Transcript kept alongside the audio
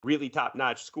really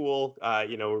top-notch school.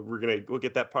 We'll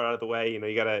get that part out of the way.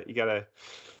 You gotta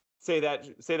say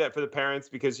that for the parents,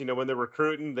 because when they're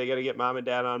recruiting, they got to get mom and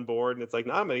dad on board, and it's like,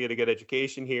 no, I'm gonna get a good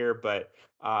education here. But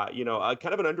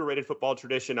kind of an underrated football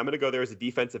tradition. I'm gonna go there as a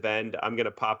defensive end. I'm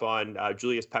gonna pop on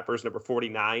Julius Peppers, number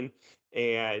 49,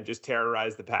 and just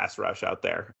terrorize the pass rush out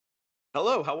there.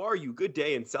 Hello, how are you? Good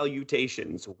day and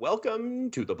salutations.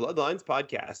 Welcome to the Bloodlines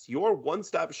Podcast, your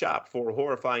one-stop shop for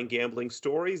horrifying gambling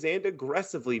stories and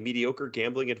aggressively mediocre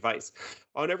gambling advice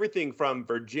on everything from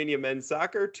Virginia men's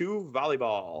soccer to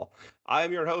volleyball. I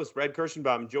am your host, Brad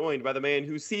Kirschenbaum, joined by the man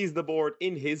who sees the board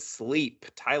in his sleep,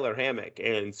 Tyler Hammock,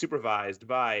 and supervised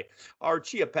by our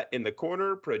Chia Pet in the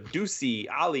corner, Producy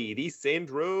Ali, the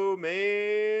Sandro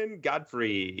Man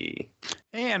Godfrey.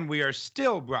 And we are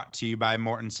still brought to you by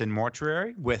Mortensen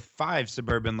Mortuary, with 5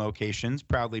 suburban locations,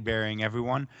 proudly burying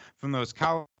everyone from those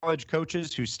college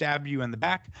coaches who stabbed you in the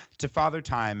back to Father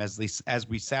Time as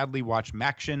we sadly watch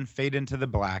Maction fade into the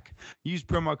black. Use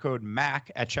promo code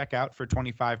MAC at checkout for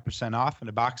 25% off and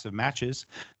a box of matches.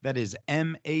 That is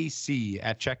MAC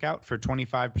at checkout for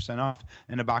 25% off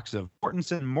and a box of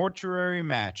Mortensen Mortuary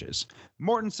matches.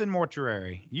 Mortensen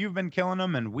Mortuary, you've been killing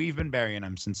them and we've been burying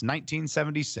them since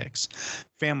 1976.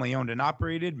 Family owned and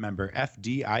operated, member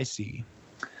FDIC.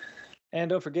 And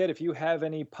don't forget, if you have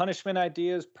any punishment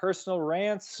ideas, personal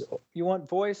rants you want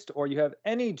voiced, or you have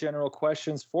any general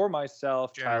questions for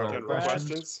myself, Tyler, general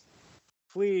questions,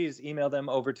 please email them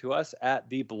over to us at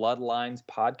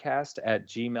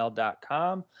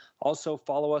thebloodlinespodcast@gmail.com. Also,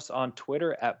 follow us on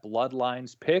Twitter at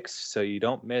BloodlinesPicks so you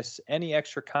don't miss any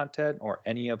extra content or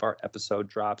any of our episode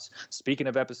drops. Speaking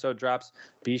of episode drops,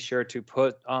 be sure to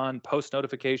put on post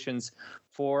notifications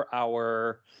for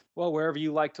wherever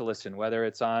you like to listen, whether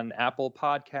it's on Apple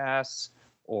Podcasts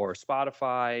or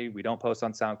Spotify. We don't post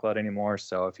on SoundCloud anymore,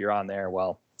 so if you're on there,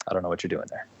 well, I don't know what you're doing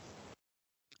there.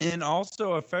 And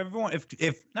also, if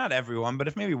not everyone, but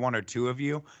if maybe one or two of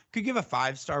you could give a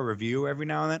 5-star review every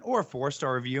now and then, or a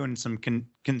 4-star review, and some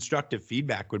constructive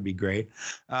feedback would be great.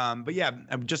 But yeah,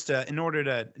 just in order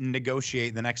to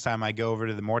negotiate the next time I go over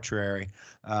to the mortuary,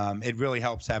 it really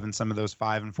helps having some of those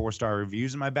 5- and 4-star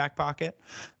reviews in my back pocket.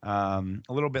 A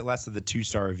little bit less of the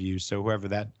 2-star reviews. So whoever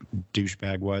that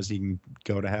douchebag was, he can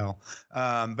go to hell.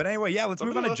 But anyway, yeah, let's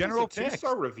move on to general picks.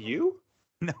 2-star review?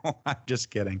 No, I'm just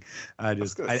kidding. I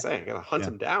was going to say, I got to hunt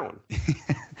him down.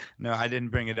 No, I didn't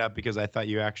bring it up because I thought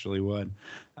you actually would.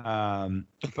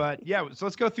 But yeah, so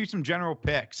let's go through some general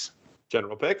picks.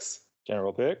 General picks?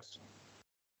 General picks.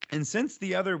 And since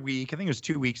the other week, I think it was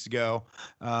 2 weeks ago,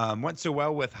 went so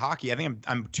well with hockey, I think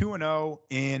I'm 2-0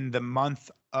 in the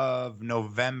month of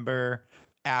November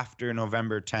after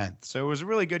November 10th. So it was a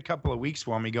really good couple of weeks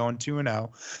for me, going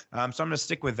 2-0. So I'm going to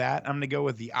stick with that. I'm going to go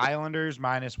with the Islanders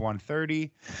minus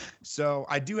 130. So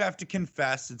I do have to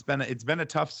confess, it's been a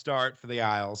tough start for the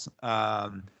Isles.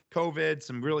 COVID,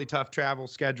 some really tough travel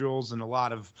schedules, and a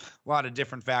lot of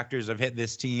different factors have hit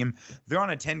this team. They're on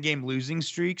a 10-game losing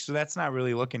streak, so that's not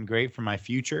really looking great for my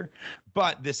future.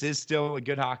 But this is still a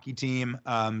good hockey team.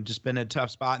 Just been a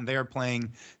tough spot, and they're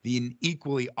playing the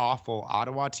equally awful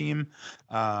Ottawa team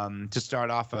to start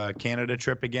off a Canada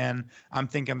trip again. I'm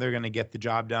thinking they're going to get the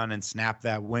job done and snap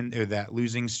that win or that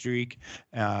losing streak,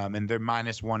 and they're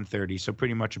minus 130. So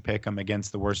pretty much a pick 'em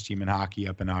against the worst team in hockey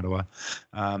up in Ottawa.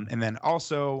 And then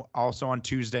also on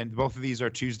Tuesday, both of these are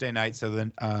Tuesday nights. So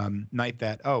the night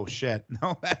that, oh shit,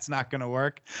 no, that's not going to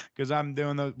work because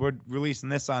we're releasing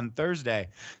this on Thursday.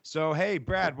 So hey,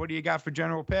 Brad, what do you got for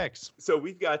general picks? So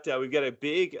we've got a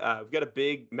big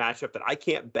matchup that I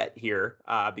can't bet here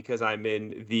because I'm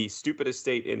in the stupidest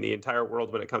state in the entire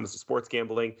world when it comes to sports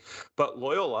gambling. But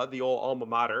Loyola, the old alma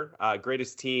mater,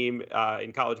 greatest team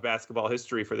in college basketball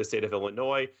history for the state of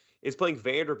Illinois, is playing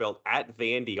Vanderbilt at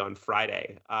Vandy on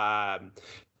Friday.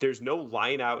 There's no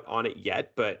line out on it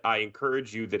yet, but I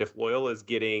encourage you that if Loyola is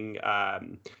getting,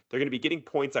 they're going to be getting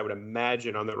points, I would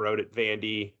imagine, on the road at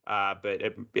Vandy. But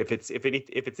if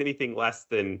it's anything less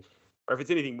than, or if it's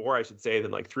anything more, I should say,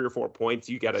 than like 3 or 4 points,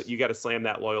 you gotta slam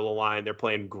that Loyola line. They're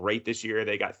playing great this year.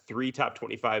 They got 3 top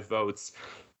 25 votes.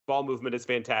 Ball movement is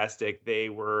fantastic. They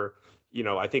were,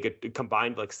 I think it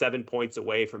combined like 7 points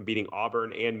away from beating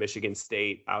Auburn and Michigan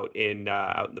State out in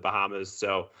the Bahamas.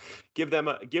 So give them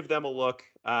a look.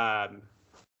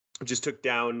 Just took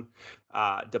down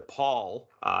DePaul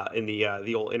in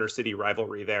the old inner city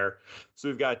rivalry there. So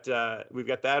we've got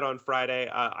that on Friday.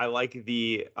 I like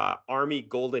the Army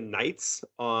Golden Knights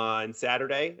on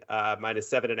Saturday, minus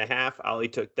 7.5. Ali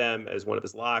took them as one of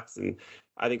his locks, and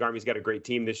I think Army's got a great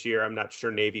team this year. I'm not sure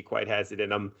Navy quite has it in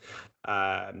them.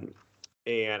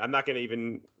 And I'm not going to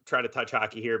even try to touch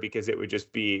hockey here because it would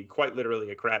just be quite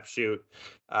literally a crapshoot.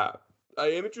 I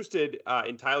am interested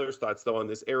in Tyler's thoughts, though, on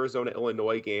this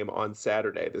Arizona-Illinois game on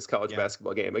Saturday, this college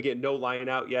basketball game. Again, no line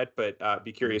out yet, but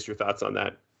be curious your thoughts on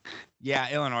that.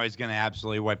 Yeah, Illinois is going to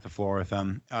absolutely wipe the floor with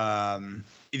them.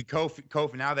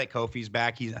 Kofi, now that Kofi's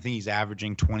back, I think he's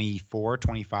averaging 24,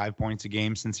 25 points a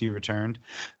game since he returned.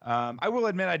 I will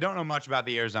admit I don't know much about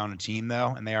the Arizona team,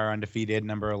 though, and they are undefeated,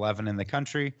 number 11 in the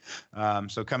country.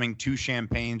 So coming to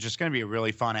Champaign, just going to be a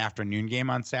really fun afternoon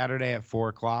game on Saturday at 4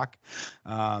 o'clock.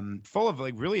 Full of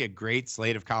really a great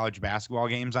slate of college basketball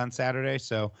games on Saturday.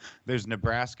 So there's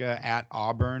Nebraska at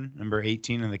Auburn, number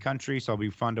 18 in the country. So it'll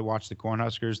be fun to watch the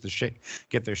Cornhuskers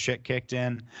get their shit kicked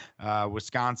in.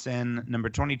 Wisconsin, number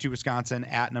 22 Wisconsin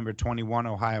at number 21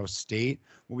 Ohio State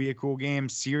will be a cool game.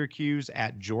 Syracuse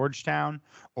at Georgetown,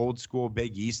 old school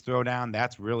Big East throwdown.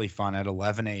 That's really fun at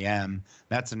 11 a.m.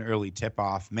 That's an early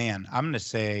tip-off. Man, I'm going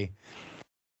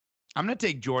to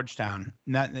take Georgetown.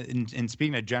 And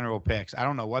speaking of general picks, I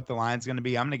don't know what the line's going to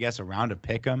be. I'm going to guess around a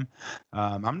pick 'em.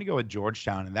 I'm going to go with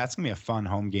Georgetown, and that's going to be a fun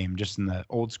home game just in the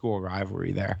old school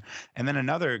rivalry there. And then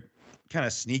another kind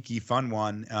of sneaky fun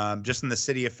one, just in the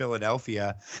city of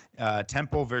Philadelphia,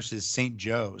 Temple versus St.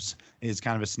 Joe's is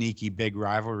kind of a sneaky big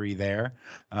rivalry there.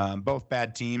 Both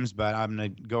bad teams, but I'm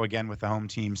going to go again with the home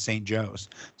team, St. Joe's.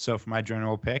 So for my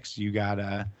general picks, you got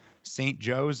St.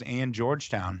 Joe's and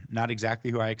Georgetown. Not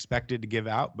exactly who I expected to give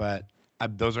out, but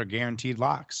those are guaranteed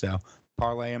locks. So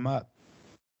parlay them up.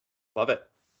 Love it.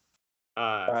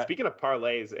 Speaking of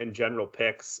parlays and general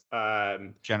picks, I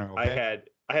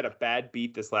had a bad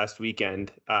beat this last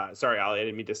weekend. Sorry, Ollie, I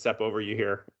didn't mean to step over you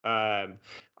here. I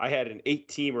had an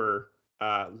 8-teamer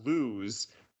lose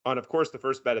on, of course, the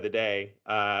first bet of the day.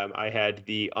 I had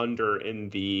the under in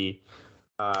the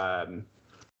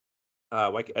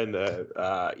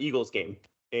Eagles game,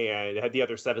 and had the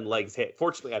other 7 legs hit.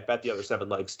 Fortunately, I bet the other 7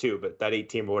 legs too, but that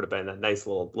 8-teamer would have been a nice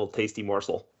little tasty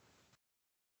morsel.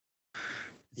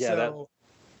 Yeah.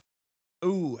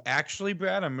 Actually,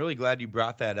 Brad, I'm really glad you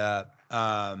brought that up.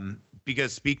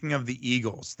 Because speaking of the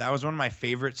Eagles, that was one of my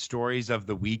favorite stories of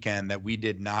the weekend that we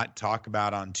did not talk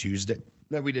about on Tuesday.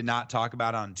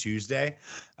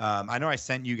 I know I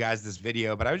sent you guys this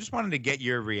video, but I just wanted to get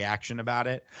your reaction about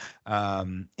it.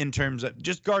 In terms of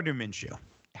just Gardner Minshew,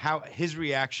 how his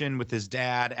reaction with his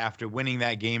dad after winning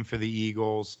that game for the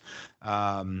Eagles,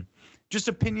 just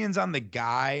opinions on the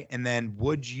guy. And then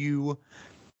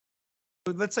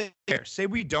let's say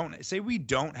we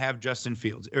don't have Justin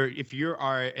Fields, or if you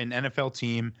are an NFL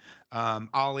team,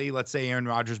 Ollie, let's say Aaron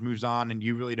Rodgers moves on and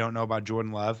you really don't know about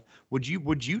Jordan Love, would you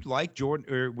like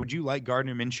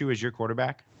Gardner Minshew as your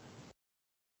quarterback?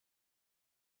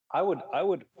 I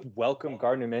would welcome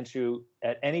Gardner Minshew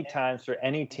at any time for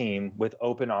any team with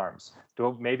open arms.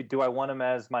 Do I want him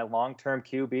as my long-term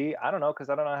QB? I don't know, because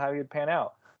I don't know how he'd pan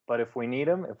out. But if we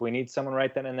need someone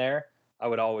right then and there, I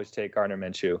would always take Gardner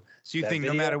Minshew. So you think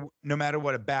no matter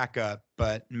what a backup,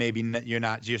 but maybe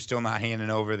you're still not handing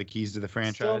over the keys to the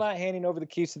franchise? Still not handing over the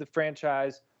keys to the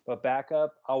franchise, but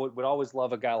backup, I would always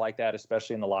love a guy like that,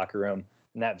 especially in the locker room.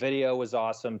 And that video was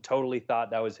awesome. Totally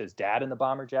thought that was his dad in the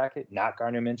bomber jacket, not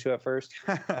Gardner Minshew at first.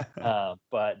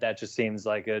 But that just seems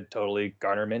like a totally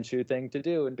Gardner Minshew thing to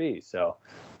do and be. So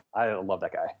I love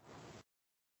that guy.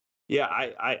 Yeah,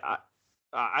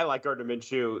 I like Gardner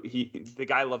Minshew. The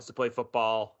guy loves to play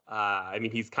football. I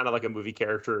mean, he's kind of like a movie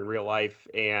character in real life,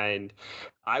 and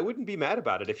I wouldn't be mad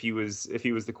about it if he was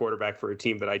the quarterback for a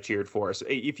team that I cheered for. So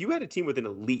if you had a team with an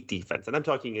elite defense, and I'm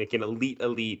talking like an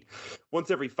elite,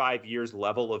 once every 5 years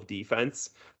level of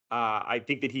defense, I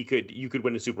think that you could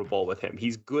win a Super Bowl with him.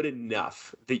 He's good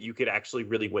enough that you could actually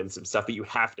really win some stuff, but you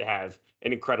have to have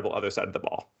an incredible other side of the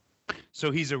ball.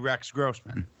 So he's a Rex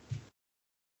Grossman.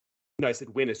 No, I said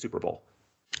win a Super Bowl.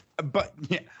 But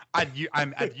yeah,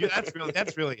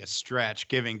 that's really a stretch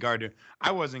giving Gardner. I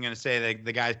wasn't going to say that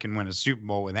the guy can win a Super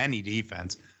Bowl with any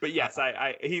defense. But yes,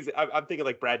 I'm thinking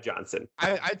like Brad Johnson.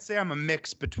 I'd say I'm a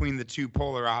mix between the two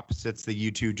polar opposites that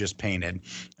you two just painted.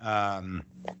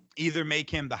 Either make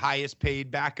him the highest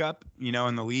paid backup,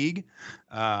 in the league.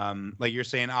 Like you're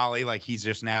saying, Ollie, like he's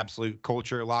just an absolute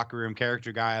culture, locker room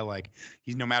character guy. Like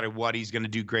he's no matter what, he's going to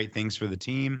do great things for the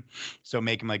team. So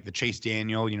make him like the Chase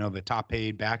Daniel, the top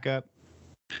paid backup.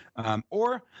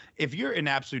 Or if you're in an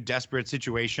absolute desperate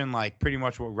situation, like pretty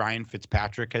much what Ryan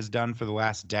Fitzpatrick has done for the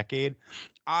last decade,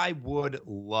 I would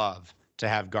love to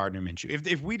have Gardner Minshew.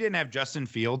 If we didn't have Justin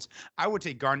Fields, I would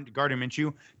take Gardner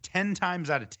Minshew 10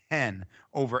 times out of 10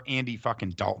 over Andy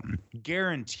fucking Dalton.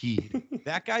 Guaranteed.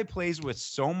 That guy plays with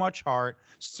so much heart,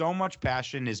 so much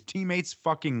passion. His teammates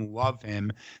fucking love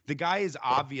him. The guy is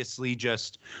obviously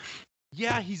just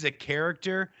yeah, he's a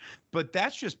character, but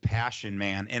that's just passion,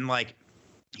 man. And like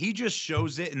he just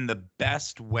shows it in the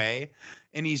best way.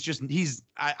 And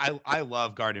I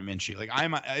love Gardner Minshew. Like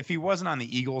if he wasn't on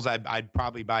the Eagles, I'd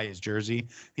probably buy his jersey.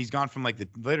 He's gone from like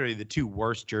literally the two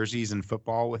worst jerseys in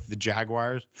football with the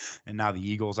Jaguars and now the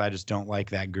Eagles. I just don't like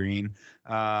that green.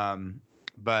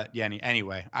 But yeah,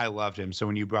 anyway, I loved him. So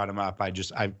when you brought him up,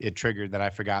 it triggered that I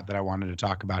forgot that I wanted to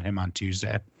talk about him on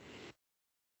Tuesday.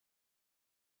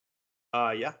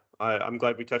 Yeah, I'm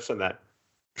glad we touched on that.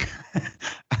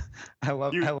 I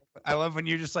love when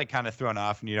you're just like kind of thrown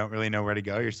off and you don't really know where to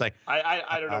go. You're just like,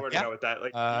 I don't know where to go with that.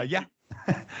 Like, yeah,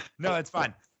 no, it's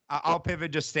fine. I'll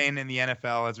pivot, just staying in the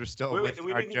NFL as we're still. We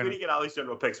didn't get Ollie's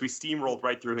general picks. We steamrolled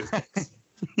right through his picks.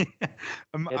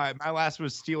 My last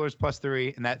was Steelers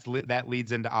 +3, and that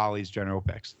leads into Ollie's general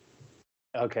picks.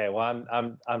 Okay, well,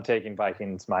 I'm taking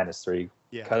Vikings -3.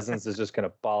 Yeah. Cousins is just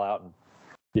gonna ball out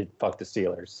and fuck the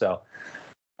Steelers. So,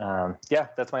 yeah,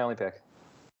 that's my only pick.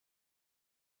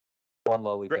 One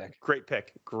lowly pick. Great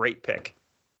pick.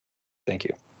 Thank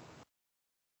you.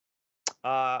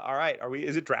 All right.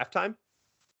 Is it draft time?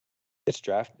 It's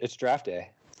draft day.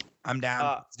 I'm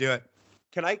down. Let's do it.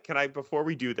 Can I before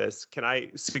we do this, can I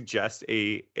suggest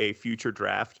a future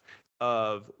draft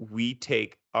of we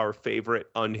take our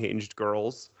favorite unhinged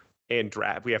girls and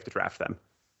draft? We have to draft them.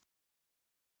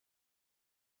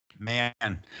 Man,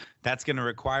 that's going to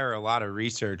require a lot of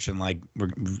research and like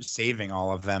we're saving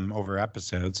all of them over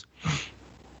episodes.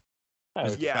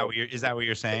 Is that what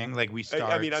you're saying? Like we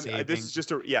start. This is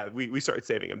just we started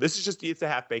saving them. This is just it's a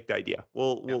half-baked idea.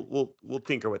 We'll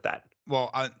tinker with that.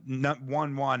 Well,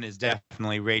 1-1 is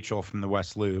definitely Rachel from the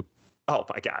West Loop. Oh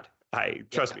my God!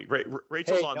 Trust me,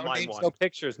 Rachel's on line one. No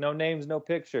pictures. No names. No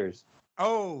pictures.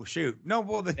 Oh shoot! No,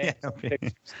 well, no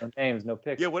names, no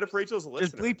pictures. Yeah, what if Rachel's a listener?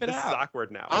 Just bleep it out. This is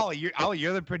awkward now.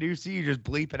 You're the producer. You just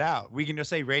bleep it out. We can just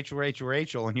say Rachel,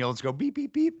 and you'll just go beep,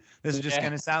 beep, beep. This is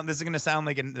gonna sound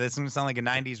like a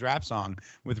 '90s rap song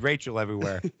with Rachel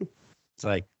everywhere. It's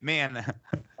like, man,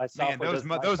 those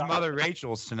mother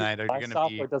Rachels tonight are gonna be. My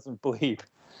software doesn't bleep.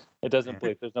 It doesn't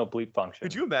bleep. There's no bleep function.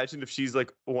 Could you imagine if she's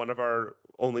like one of our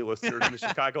only listeners in the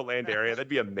Chicagoland area? That'd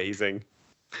be amazing.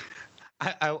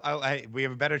 We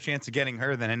have a better chance of getting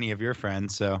her than any of your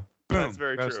friends. So boom, that's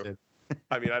very roasted. True.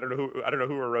 I mean, I don't know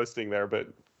who we're roasting there, but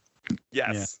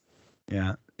yes,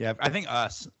 yeah. I think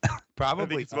us, probably. I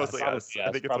think it's mostly us.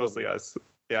 I think it's mostly us.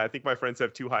 Yeah, I think my friends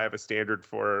have too high of a standard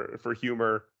for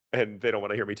humor, and they don't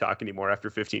want to hear me talk anymore after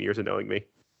 15 years of knowing me.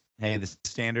 Hey, the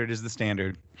standard is the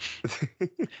standard.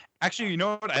 Actually, you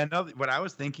know what? I know what I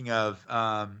was thinking of,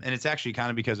 and it's actually kind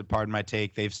of because of Pardon My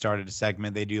Take. They've started a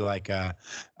segment. They do like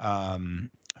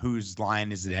Whose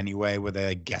Line Is It Anyway, where they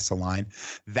like, guess a line.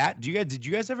 Did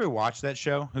you guys ever watch that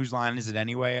show? Whose Line Is It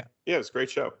Anyway? Yeah, it's a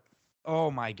great show. Oh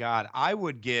my God, I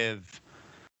would give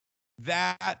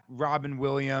that Robin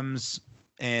Williams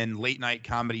and Late Night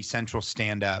Comedy Central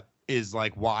stand up is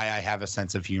like why I have a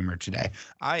sense of humor today.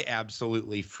 I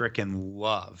absolutely freaking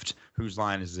loved Whose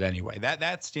Line Is It Anyway.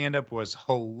 That stand-up was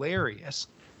hilarious.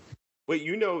 Wait,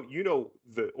 you know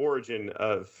the origin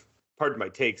of Pardon My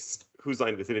Takes, Whose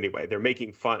Line Is It Anyway? They're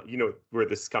making fun. You know where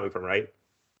this is coming from, right?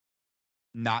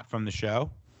 Not from the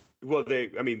show? Well, they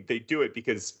do it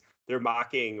because they're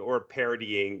mocking or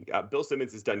parodying. Bill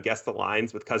Simmons has done Guess the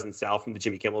Lines with Cousin Sal from the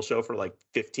Jimmy Kimmel Show for like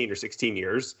 15 or 16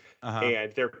 years.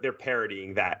 And they're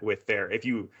parodying that with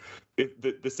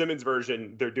the Simmons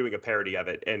version, they're doing a parody of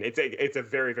it. And it's a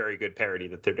very, very good parody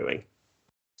that they're doing.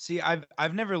 See,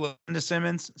 I've never listened to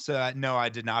Simmons, so no, I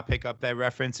did not pick up that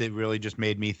reference. It really just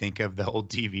made me think of the old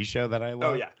TV show that I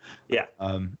love. Oh, yeah.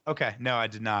 Okay, no, I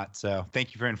did not. So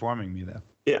thank you for informing me, though.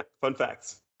 Yeah, fun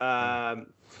facts.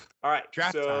 All right,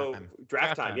 draft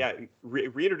time. Yeah,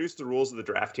 reintroduce the rules of the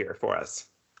draft here for us.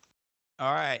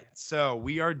 All right, so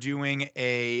we are doing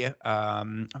a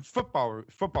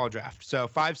football draft. So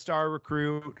 5-star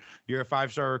recruit, you're a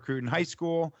 5-star recruit in high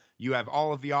school. You have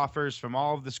all of the offers from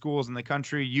all of the schools in the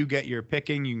country. You get your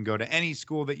picking. You can go to any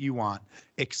school that you want,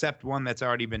 except one that's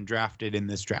already been drafted in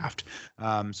this draft.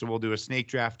 So we'll do a snake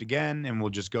draft again, and we'll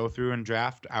just go through and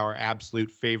draft our absolute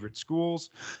favorite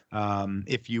schools.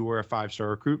 If you were a 5-star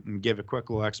recruit, and give a quick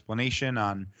little explanation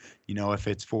on, if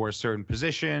it's for a certain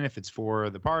position, if it's for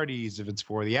the parties, if it's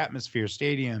for the atmosphere,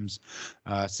 stadiums,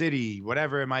 city,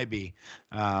 whatever it might be.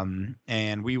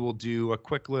 And we will do a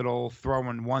quick little throw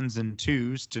in 1s and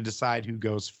 2s to decide who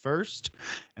goes first.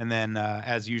 And then,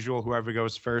 as usual, whoever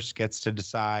goes first gets to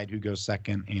decide who goes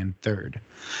second and third.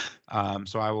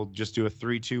 So I will just do a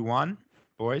 3, 2, 1.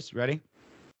 Boys, ready?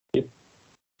 Yep.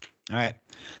 All right.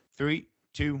 3,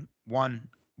 2, 1.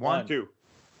 1, 2.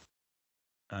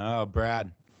 Oh,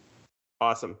 Brad.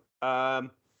 Awesome.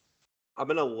 Um, I'm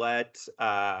gonna let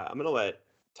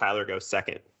Tyler go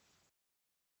second.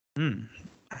 Hmm.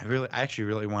 I actually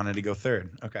really wanted to go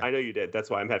third. Okay. I know you did. That's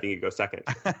why I'm having you go second.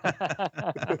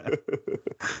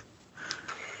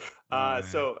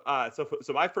 So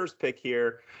my first pick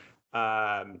here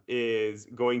is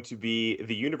going to be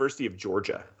the University of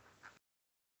Georgia.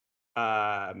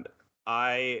 I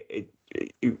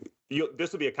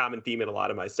this will be a common theme in a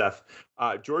lot of my stuff.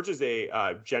 Georgia's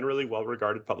a generally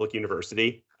well-regarded public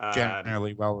university.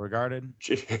 Generally well regarded.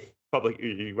 Public.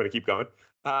 You want to keep going?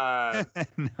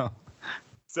 No.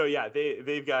 So yeah,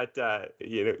 they've got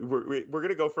we're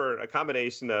gonna go for a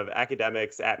combination of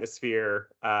academics, atmosphere,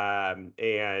 and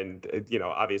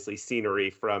obviously scenery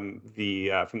from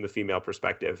the female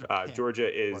perspective. Georgia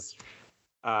is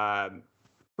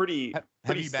pretty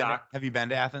stock. Have you been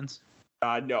to Athens?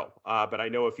 No, but I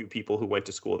know a few people who went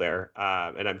to school there,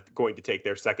 and I'm going to take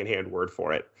their secondhand word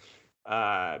for it.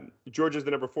 Georgia's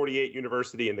the number 48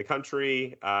 university in the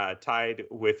country, tied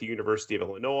with the University of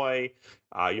Illinois,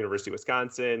 University of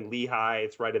Wisconsin, Lehigh.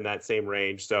 It's right in that same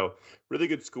range. So really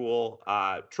good school,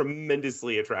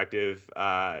 tremendously attractive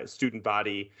student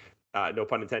body. No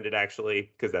pun intended,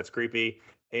 actually, because that's creepy.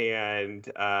 And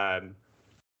a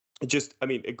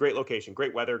great location,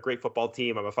 great weather, great football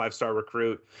team. I'm a 5-star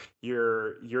recruit.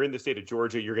 You're in the state of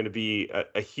Georgia. You're going to be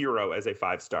a hero as a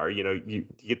 5-star. You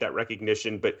get that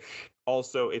recognition, but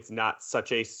also it's not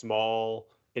such a small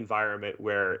environment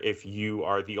where if you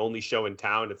are the only show in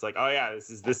town, it's like, oh yeah, this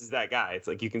is that guy. It's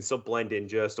like you can still blend in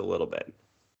just a little bit.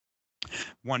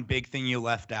 One big thing you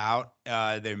left out,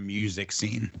 their music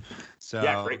scene. So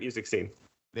yeah, great music scene.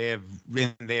 They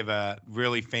have a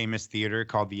really famous theater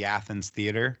called the Athens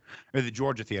Theater, or the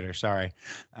Georgia Theater, sorry.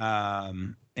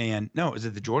 And no, is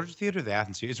it the Georgia Theater or the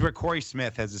Athens Theater? It's where Corey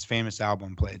Smith has his famous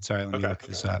album played. Sorry, let me look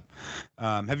this up.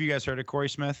 Have you guys heard of Corey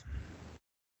Smith?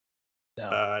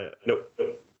 No.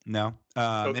 No.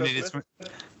 And it is.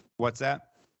 What's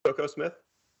that? Coco Smith?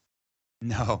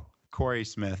 No. Corey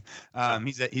Smith.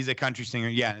 He's a country singer.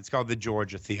 Yeah, and it's called the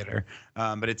Georgia Theater,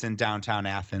 but it's in downtown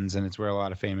Athens, and it's where a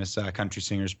lot of famous country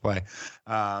singers play.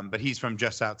 But he's from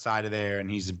just outside of there,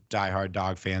 and he's a diehard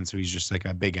Dog fan, so he's just like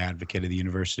a big advocate of the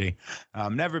university.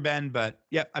 Never been, but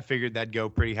yep, I figured that'd go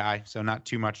pretty high, so not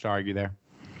too much to argue there.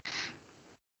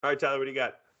 All right, Tyler, what do you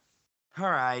got? All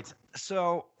right,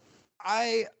 so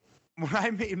when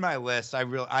I made my list,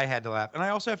 I had to laugh, and I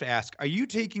also have to ask: are you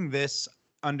taking this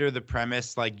under the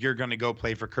premise like you're going to go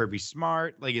play for Kirby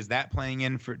Smart? Like, is that playing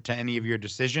in to any of your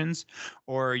decisions,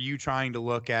 or are you trying to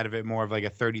look at it more of like a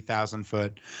 30,000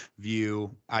 foot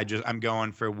view? I'm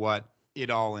going for what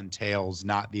it all entails,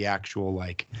 not the actual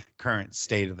like current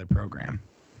state of the program.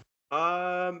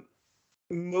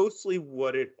 Mostly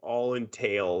what it all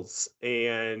entails,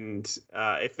 and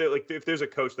if there's a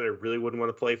coach that I really wouldn't want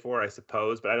to play for, I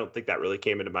suppose, but I don't think that really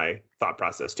came into my thought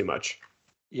process too much.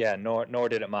 Yeah, nor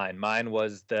did it mine. Mine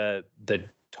was the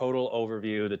total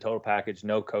overview, the total package,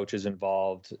 no coaches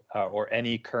involved, or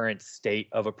any current state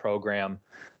of a program.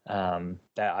 That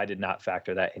I did not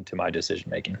factor that into my decision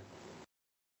making.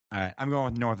 All right, I'm going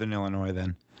with Northern Illinois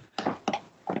then.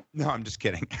 No, I'm just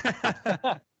kidding.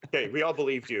 Okay, we all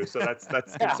believed you, so that's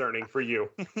concerning for you.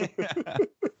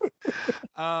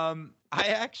 I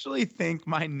actually think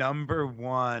my number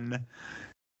one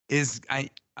is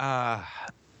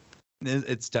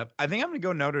it's tough. I think I'm going to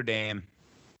go Notre Dame.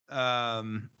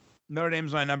 Notre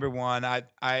Dame's my number one. I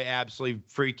absolutely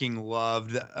freaking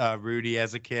loved Rudy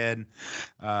as a kid.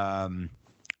 I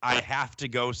have to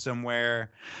go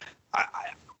somewhere.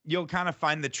 You'll kind of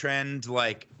find the trend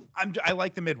like I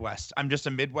like the Midwest. I'm just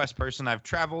a Midwest person. I've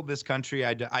traveled this country.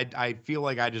 I feel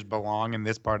like I just belong in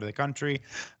this part of the country.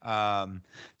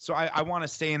 So I want to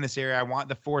stay in this area. I want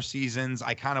the 4 seasons.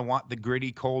 I kind of want the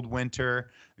gritty cold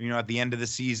winter, at the end of the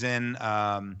season.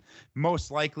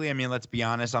 Most likely, I mean, let's be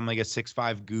honest, I'm like a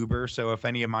 6'5" goober. So if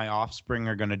any of my offspring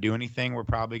are going to do anything, we're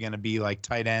probably going to be like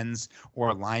tight ends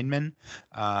or linemen.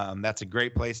 That's a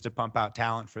great place to pump out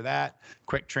talent for that.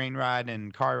 Quick train ride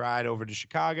and car ride over to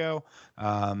Chicago.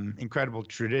 Incredible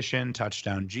tradition,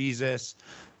 touchdown Jesus.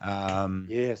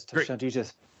 Yes, touchdown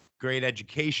Jesus. Great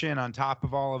education on top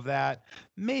of all of that.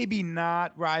 Maybe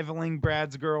not rivaling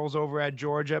Brad's girls over at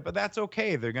Georgia, but that's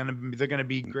okay. They're gonna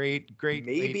be great.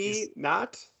 Maybe ladies.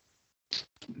 Not.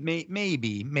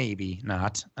 Maybe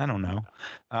not. I don't know.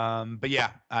 But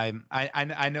yeah,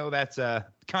 I know that's a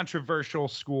controversial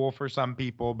school for some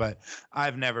people, but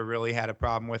I've never really had a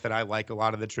problem with it. I like a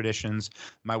lot of the traditions.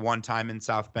 My one time in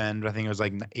South Bend, I think it was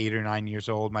like 8 or 9 years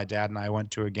old. My dad and I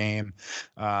went to a game.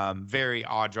 Very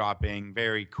awe-dropping,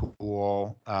 very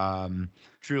cool.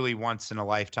 Truly once in a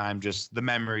lifetime. Just the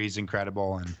memory is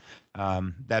incredible,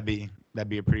 and that'd be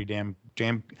a pretty damn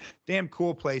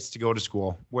cool place to go to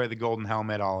school. Wear the golden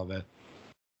helmet, all of it.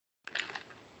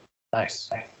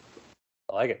 Nice. I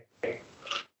like it.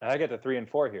 I get the 3 and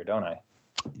 4 here, don't I?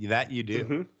 That you do.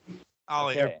 Mm-hmm.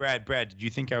 Ollie, Okay. Brad, did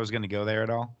you think I was going to go there at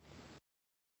all?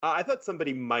 I thought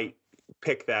somebody might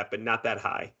pick that, but not that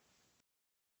high.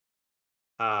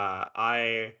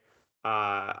 I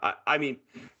mean,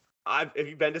 have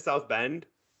you been to South Bend?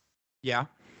 Yeah.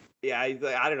 Yeah, I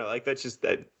don't know. Like that's just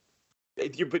that.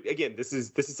 But again, this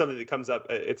is something that comes up.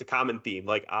 It's a common theme.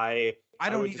 Like I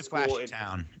don't went need to to flash school a in-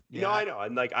 town. No, I know.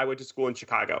 And like I went to school in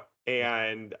Chicago,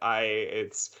 and I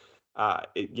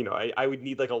would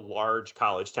need like a large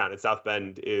college town. And South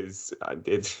Bend is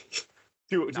it's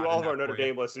to Not all of our enough Notre for you.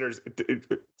 Dame listeners.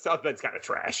 South Bend's kind of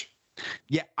trash.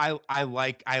 Yeah, I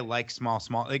like small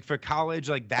like for college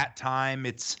like that time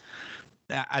it's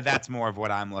that's more of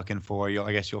what I'm looking for.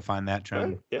 I guess you'll find that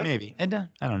trend. Right, yeah. Maybe. And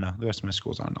I don't know. The rest of my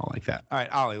schools aren't all like that. All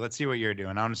right, Ollie, let's see what you're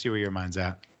doing. I want to see where your mind's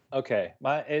at. Okay,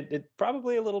 it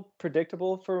probably a little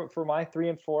predictable for my 3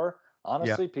 and 4,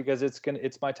 honestly, because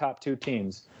it's my top 2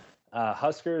 teams.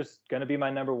 Huskers gonna be my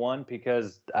number 1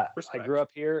 because I Respect. grew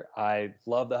up here. I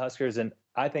love the Huskers, and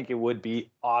I think it would be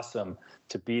awesome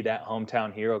to be that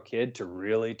hometown hero kid to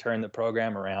really turn the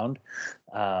program around.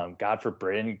 God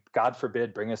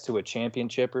forbid, bring us to a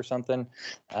championship or something.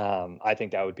 I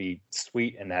think that would be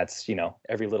sweet, and that's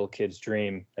every little kid's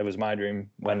dream. It was my dream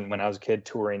when I was a kid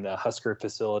touring the Husker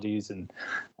facilities, and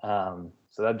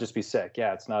so that'd just be sick.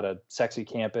 Yeah, it's not a sexy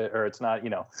campus, or it's not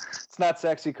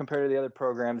sexy compared to the other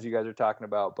programs you guys are talking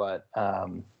about, but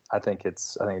I think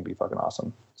it'd be fucking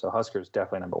awesome. So Huskers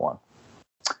definitely number 1.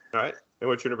 All right. And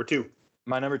what's your number 2?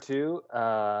 My number 2,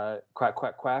 quack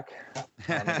quack quack.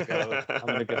 I'm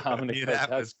gonna go Knew Ducks.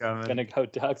 that was coming. Gonna go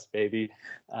Ducks, baby.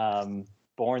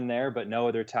 Born there, but no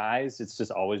other ties. It's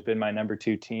just always been my number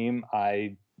 2 team.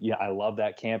 I love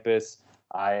that campus.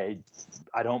 I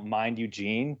don't mind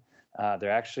Eugene. They're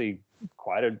actually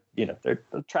they're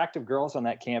attractive girls on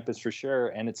that campus for sure,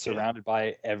 and it's surrounded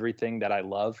by everything that I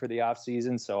love for the off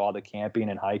season. So all the camping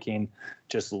and hiking,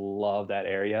 just love that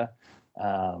area.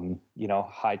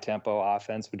 High tempo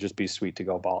offense would just be sweet to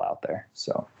go ball out there.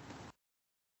 So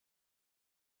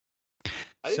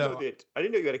I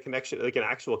didn't know you had a connection, like an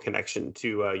actual connection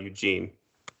to Eugene,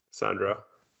 Sandro.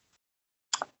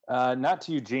 not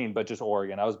to Eugene, but just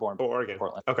Oregon. I was born in Oregon.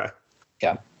 Portland. Okay.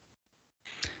 Yeah.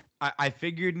 I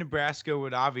figured Nebraska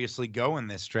would obviously go in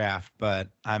this draft, but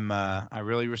I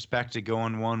really respect it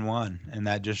going 1-1, and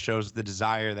that just shows the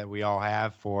desire that we all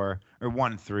have or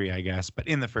 1-3, I guess, but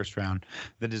in the first round,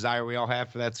 the desire we all have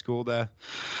for that school to,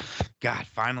 God,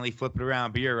 finally flip it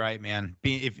around. But you're right, man.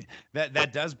 If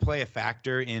that does play a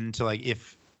factor into like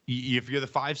if you're the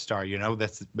 5-star,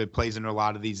 it plays into a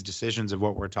lot of these decisions of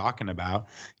what we're talking about.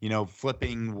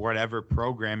 Flipping whatever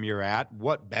program you're at,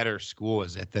 what better school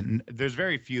is it? Then there's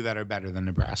very few that are better than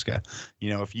Nebraska.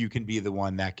 If you can be the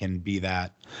one that can be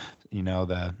that,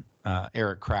 the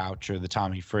Eric Crouch or the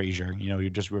Tommy Frazier, you're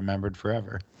just remembered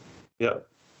forever. Yeah.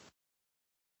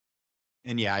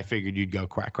 And yeah, I figured you'd go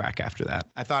quack quack after that.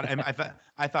 I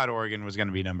thought Oregon was going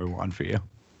to be number 1 for you.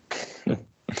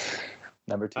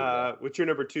 Number 2. What's your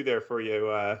number 2 there for you,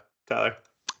 Tyler?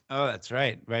 Oh, that's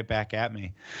right. Right back at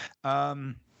me.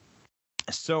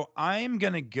 So I'm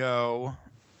going to go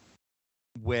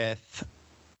with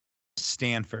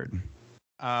Stanford.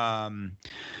 I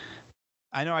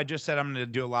know I just said I'm going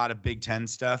to do a lot of Big Ten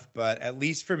stuff, but at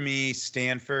least for me,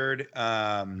 Stanford.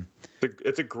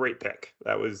 It's a great pick.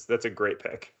 That's a great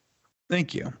pick.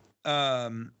 Thank you.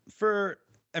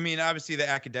 Obviously the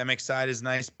academic side is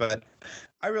nice, but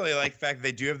I really like the fact that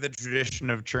they do have the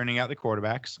tradition of churning out the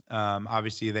quarterbacks.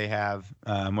 Obviously they have,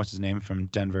 what's his name from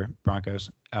Denver Broncos,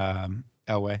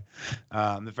 Elway,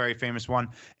 the very famous one.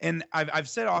 And I've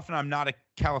said often I'm not a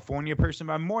California person,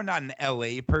 but I'm more not an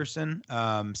LA person.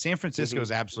 San Francisco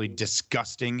is absolutely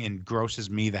disgusting and grosses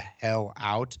me the hell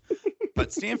out.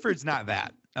 But Stanford's not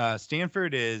that.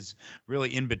 Stanford is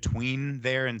really in between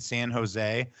there and San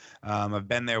Jose. I've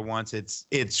been there once.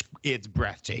 It's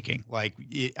breathtaking. Like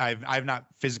I've not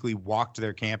physically walked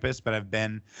their campus, but I've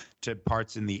been to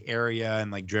parts in the area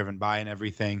and like driven by and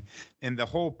everything. And the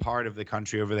whole part of the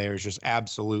country over there is just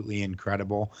absolutely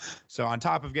incredible. So on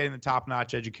top of getting the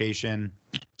top-notch education,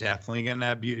 definitely gonna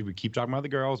have beauty. We keep talking about the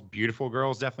girls, beautiful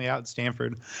girls, definitely out at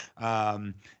Stanford.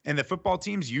 And the football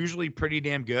team's usually pretty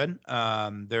damn good.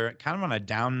 They're kind of on a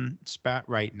down spat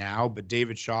right now, but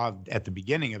David Shaw at the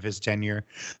beginning of his tenure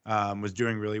was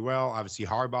doing really well. Obviously,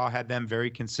 Harbaugh had them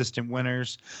very consistent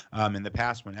winners. In the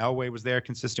past, when Elway was there,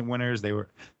 consistent winners. Were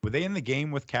they in the game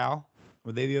with Cal?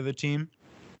 Were they the other team?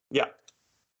 Yeah.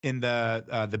 In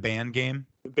the band game?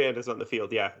 The band is on the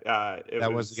field, yeah.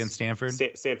 That was against Stanford?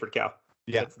 Stanford Cal.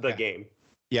 Yeah. That's the game.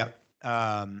 Yep.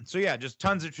 So yeah, just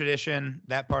tons of tradition,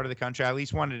 that part of the country. I at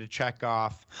least wanted to check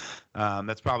off.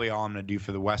 That's probably all I'm going to do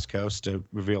for the West Coast to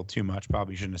reveal too much.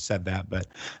 Probably shouldn't have said that, but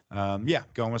yeah,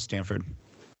 going with Stanford.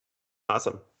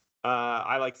 Awesome.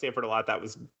 I like Stanford a lot. That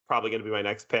was probably going to be my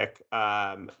next pick.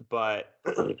 But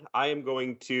I am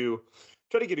going to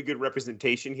try to get a good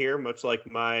representation here, much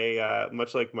like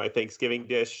my Thanksgiving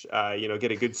dish.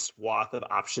 Get a good swath of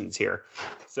options here.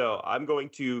 So I'm going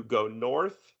to go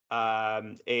north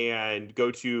and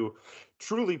go to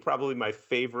truly probably my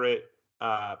favorite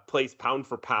place, pound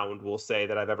for pound, we'll say,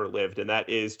 that I've ever lived, and that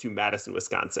is to Madison,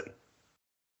 Wisconsin.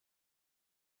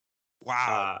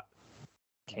 Wow.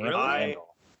 Camp Randall.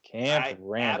 Camp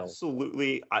Randall.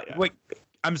 Absolutely. Wait,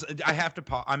 I have to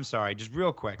pause. I'm sorry, just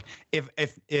real quick.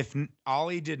 If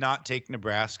Ollie did not take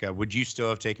Nebraska, would you still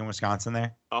have taken Wisconsin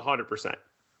there? 100%.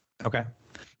 Okay.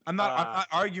 I'm not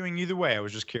arguing either way. I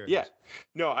was just curious. Yeah.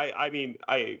 No, I mean,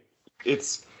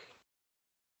 it's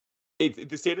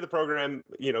the state of the program,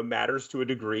 matters to a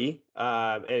degree.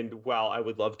 And while I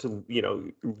would love to,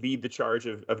 lead the charge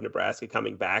of Nebraska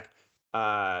coming back,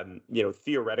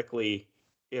 theoretically,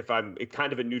 if I'm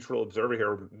kind of a neutral observer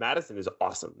here, Madison is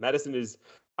awesome. Madison is,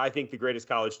 I think, the greatest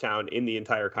college town in the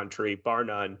entire country, bar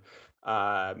none.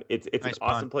 It's nice, an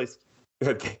awesome place.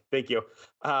 Thank you.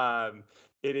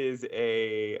 It's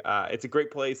a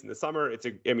great place in the summer. It's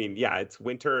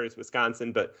winter, it's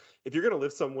Wisconsin, but if you're going to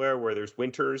live somewhere where there's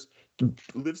winters,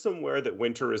 live somewhere that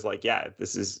winter is like, yeah,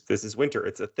 this is winter.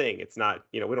 It's a thing. It's not,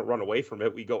 we don't run away from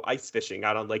it. We go ice fishing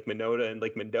out on Lake Minota and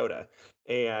Lake Mendota.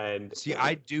 And see,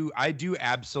 I do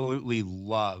absolutely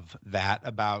love that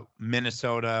about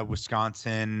Minnesota,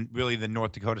 Wisconsin, really the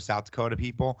North Dakota, South Dakota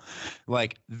people.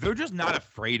 Like, they're just not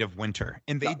afraid of winter,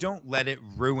 and they don't let it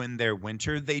ruin their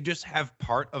winter. They just have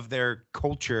part of their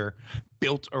culture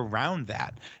built around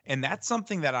that. And that's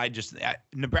something that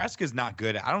Nebraska is not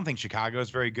good at. I don't think Chicago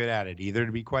is very good at it either,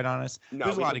 to be quite honest. No,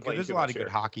 there's a lot of good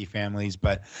hockey families,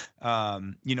 but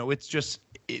it's just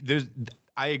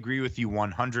I agree with you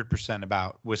 100%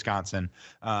 about Wisconsin.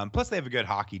 Plus, they have a good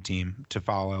hockey team to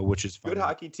follow, which is fun. Good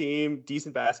hockey team,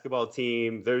 decent basketball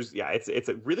team. It's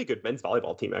a really good men's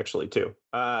volleyball team actually too.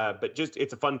 But just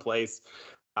it's a fun place,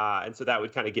 and so that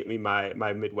would kind of get me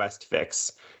my Midwest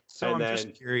fix. So I'm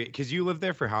just curious, because you lived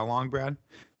there for how long, Brad?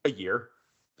 A year.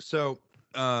 So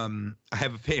I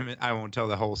have a famous. I won't tell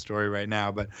the whole story right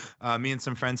now, but me and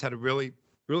some friends had a really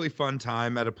really fun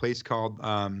time at a place called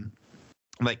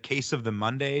like Case of the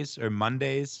Mondays or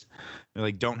Mondays. Or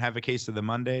like Don't Have a Case of the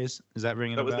Mondays. Is that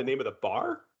ringing a bell? That was the name of the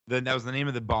bar? That was the name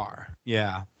of the bar.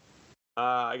 Yeah.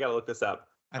 I got to look this up.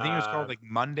 I think it was called like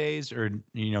Mondays or,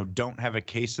 Don't Have a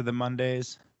Case of the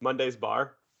Mondays. Mondays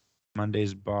Bar?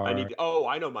 Mondays Bar.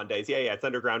 I know Mondays. Yeah. It's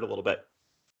underground a little bit.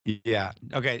 Yeah.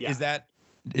 Okay. Yeah.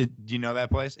 Do you know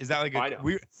that place? Is that like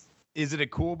is it a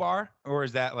cool bar, or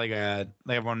is that like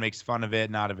everyone makes fun of it,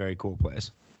 not a very cool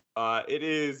place? It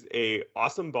is a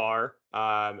awesome bar,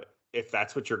 if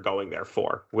that's what you're going there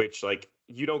for, which like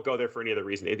you don't go there for any other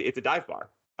reason. It's a dive bar,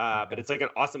 but it's like an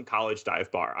awesome college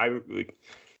dive bar.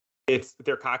 It's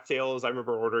their cocktails. I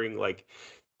remember ordering like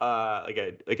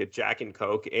a Jack and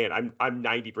Coke, and I'm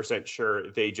 90% sure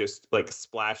they just like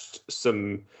splashed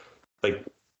some like.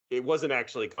 It wasn't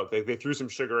actually Coke. They threw some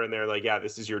sugar in there, like, yeah,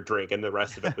 this is your drink, and the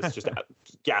rest of it was just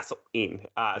gasoline.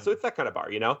 So it's that kind of bar,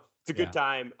 It's a good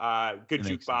time, good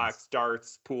jukebox,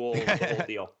 darts, pool, the whole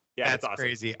deal. Yeah, that's awesome.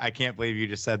 Crazy. I can't believe you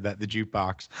just said that, the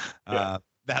jukebox. Yeah.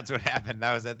 That's what happened.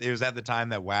 It was at the time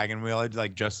that Wagon Wheel had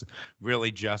like just come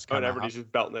out. Everybody's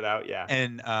just belting it out, yeah.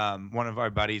 And one of our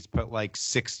buddies put like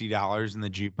 $60 in the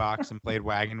jukebox and played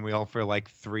Wagon Wheel for like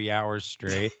 3 hours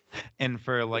straight. And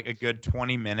for like a good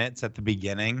 20 minutes at the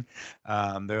beginning,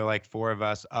 there were like four of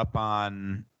us up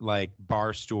on like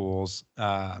bar stools,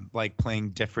 like playing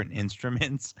different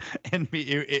instruments. And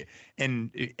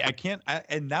and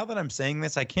now that I'm saying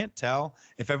this, I can't tell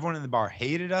if everyone in the bar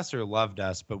hated us or loved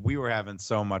us, but we were having so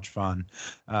so much fun.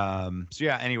 So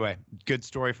yeah, anyway, good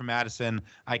story from Madison.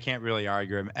 I can't really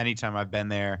argue. Anytime I've been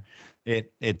there,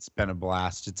 it's been a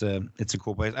blast. It's a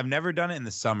cool place. I've never done it in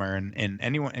the summer, and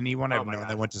anyone Oh I've my known God.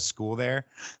 that went to school there,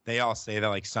 they all say that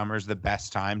like summer's the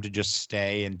best time to just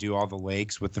stay and do all the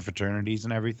lakes with the fraternities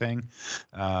and everything.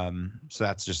 So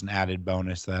that's just an added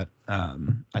bonus that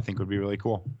I think would be really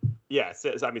cool. Yeah,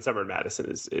 I mean, summer in Madison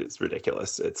is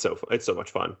ridiculous. It's so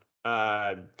much fun.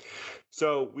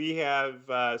 So we have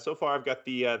so far I've got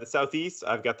the southeast,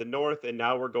 I've got the north, and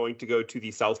now we're going to go to the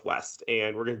southwest,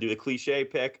 and we're going to do the cliche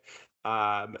pick.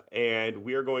 And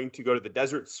we are going to go to the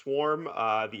Desert Swarm,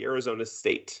 the Arizona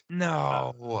State.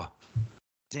 No.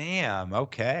 Damn.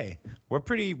 Okay. We're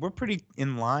pretty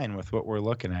in line with what we're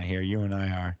looking at here. You and I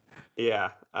are.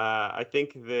 Yeah, I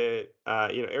think that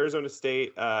Arizona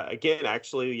State again,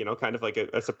 actually, kind of like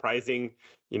a surprising,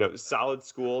 solid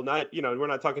school. Not, we're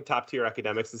not talking top tier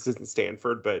academics. This isn't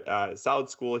Stanford, but solid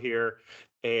school here,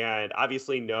 and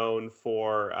obviously known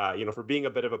for for being a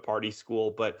bit of a party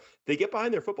school. But they get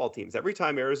behind their football teams every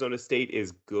time Arizona State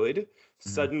is good.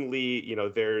 Suddenly,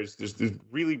 there's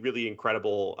really really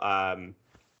incredible.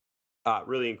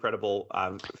 Really incredible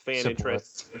fan Support.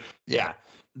 interest. Yeah.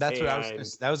 That's what And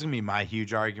that was gonna be my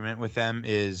huge argument with them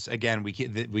is again you're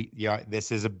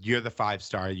the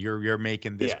 5-star, you're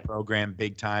making this program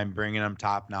big time, bringing them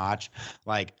top notch.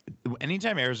 Like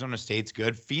anytime Arizona State's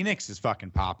good, Phoenix is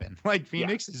fucking popping. Like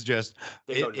Phoenix is just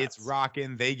it's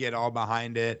rocking. They get all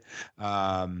behind it.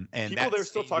 And people there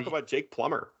still talk about Jake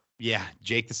Plummer. Yeah,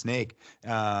 Jake the Snake.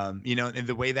 And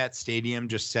the way that stadium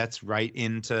just sets right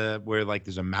into where like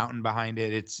there's a mountain behind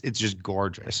it, it's just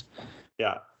gorgeous.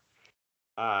 Yeah.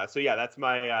 So yeah, that's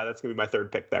gonna be my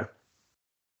third pick there.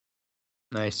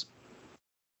 Nice.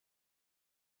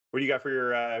 What do you got for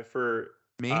your for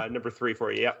me number 3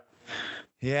 for you? Yep.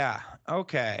 Yeah.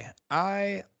 Okay.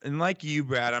 And like you,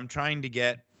 Brad, I'm trying to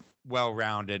get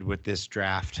well-rounded with this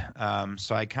draft.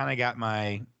 So I kind of got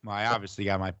I obviously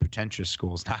got my pretentious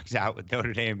schools knocked out with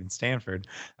Notre Dame and Stanford.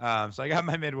 So I got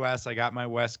my Midwest, I got my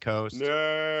West Coast.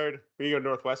 Nerd. We go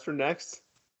Northwestern next.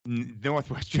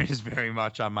 Northwestern is very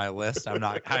much on my list. I'm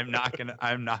not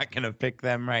gonna pick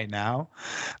them right now.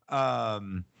 I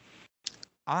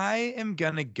am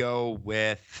gonna go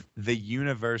with the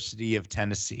University of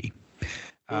Tennessee.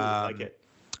 Ooh, like it.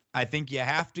 I think you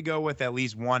have to go with at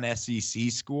least one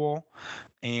SEC school,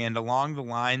 and along the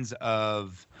lines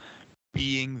of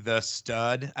being the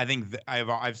stud. I think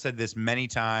I've said this many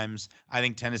times. I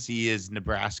think Tennessee is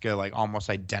Nebraska, like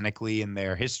almost identically in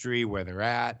their history, where they're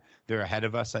at. They're ahead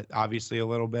of us, obviously, a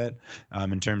little bit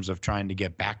in terms of trying to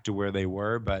get back to where they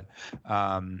were. But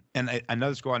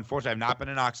another school, unfortunately, I've not been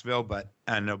in Knoxville, but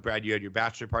I know, Brad, you had your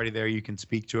bachelor party there. You can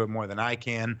speak to it more than I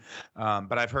can.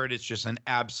 But I've heard it's just an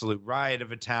absolute riot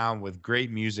of a town with great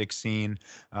music scene.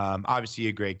 Obviously,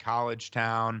 a great college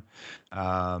town,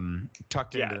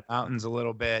 tucked into the mountains a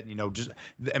little bit.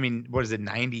 What is it,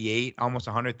 98, almost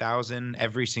 100,000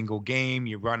 every single game.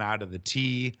 You run out of the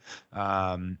tee.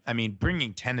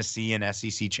 Bringing Tennessee an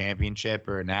SEC championship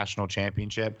or a national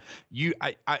championship,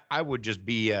 I would just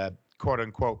be a quote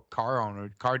unquote car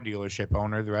dealership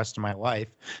owner the rest of my life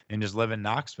and just live in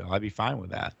Knoxville. I'd be fine with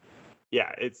that.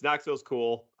 Yeah, Knoxville's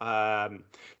cool.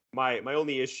 My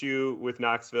only issue with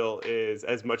Knoxville is,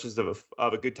 as much as of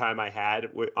a good time I had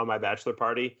on my bachelor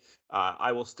party,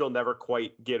 I will still never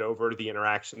quite get over the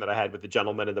interaction that I had with the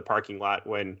gentleman in the parking lot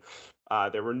when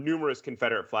there were numerous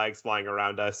Confederate flags flying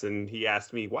around us, and he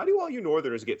asked me, "Why do all you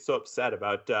Northerners get so upset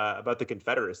about the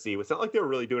Confederacy? It's not like they were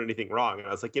really doing anything wrong." And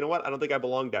I was like, you know what? I don't think I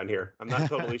belong down here. I'm not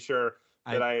totally sure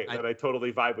that I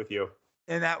totally vibe with you.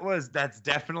 And that's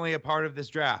definitely a part of this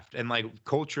draft. And like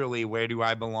culturally, where do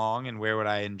I belong and where would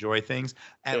I enjoy things?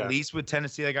 At least with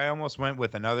Tennessee, like I almost went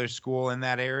with another school in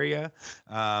that area.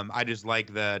 I just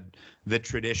like the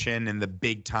tradition and the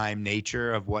big time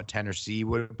nature of what Tennessee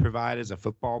would provide as a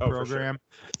football program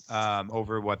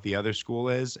over what the other school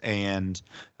is. And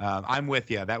I'm with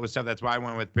you. That was stuff. That's why I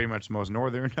went with pretty much the most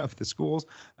northern of the schools.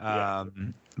 Tennessee,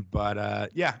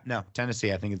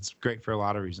 I think it's great for a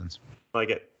lot of reasons. Like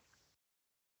it.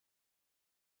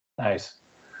 Nice.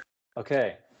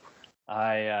 Okay.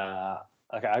 I've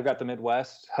got the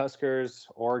Midwest, Huskers,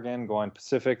 Oregon, going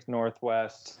Pacific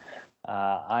Northwest.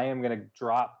 I am going to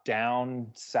drop down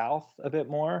south a bit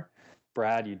more.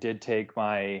 Brad, you did take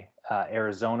my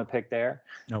Arizona pick there.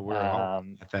 No, we're all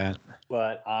at that.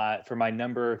 But for my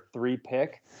number 3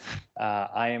 pick,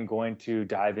 I am going to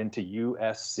dive into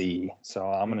USC. So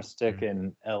I'm going to stick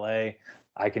in LA.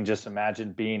 I can just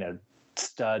imagine being a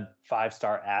stud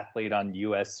 5-star athlete on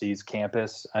USC's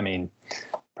campus. I mean,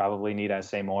 probably need I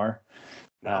say more?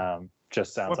 No.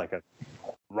 Just sounds like a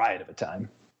riot of a time.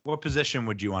 What position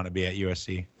would you want to be at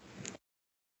USC?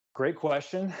 Great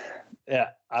question. Yeah,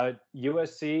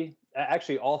 USC.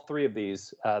 Actually, all three of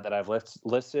these that I've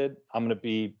listed, I'm going to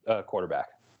be a quarterback.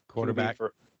 Quarterback.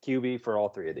 QB for all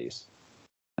three of these.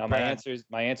 Now my answer is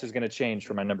going to change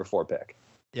for my number 4 pick.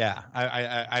 Yeah,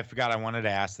 I forgot I wanted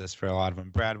to ask this for a lot of them.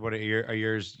 Brad, what are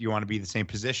yours? You want to be the same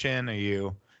position? Are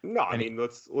you? No, I mean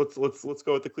let's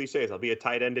go with the cliches. I'll be a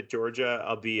tight end at Georgia.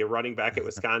 I'll be a running back at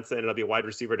Wisconsin, and I'll be a wide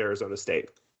receiver at Arizona State.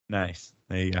 Nice.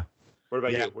 There you go. What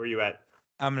about you? Where are you at?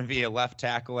 I'm going to be a left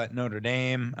tackle at Notre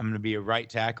Dame. I'm going to be a right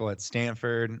tackle at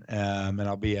Stanford, and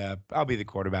I'll be the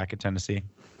quarterback at Tennessee.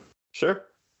 Sure.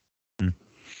 All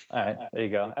right, there you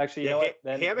go. Actually, you know what?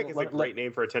 Then, Hammock is a great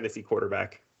name for a Tennessee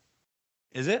quarterback.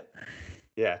 Is it?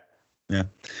 Yeah. Yeah.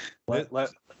 What's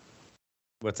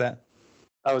that?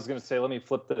 I was going to say, let me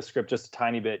flip the script just a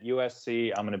tiny bit.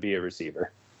 USC, I'm going to be a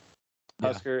receiver.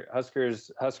 Yeah.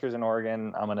 Huskers in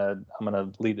Oregon, I'm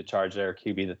gonna lead the charge there,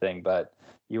 QB the thing. But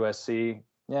USC,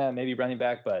 yeah, maybe running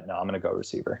back, but no, I'm gonna go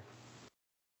receiver.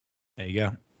 There you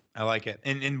go. I like it.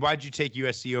 And why'd you take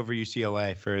USC over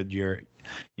UCLA for your,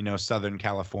 Southern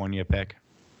California pick?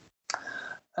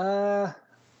 I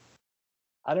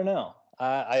don't know.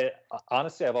 I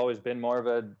honestly, I've always been more of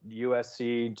a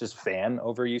USC just fan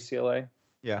over UCLA.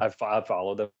 Yeah, I've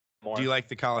followed them more. Do you like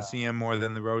the Coliseum more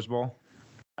than the Rose Bowl?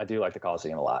 I do like the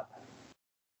Coliseum a lot.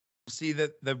 See,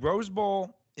 the Rose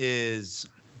Bowl is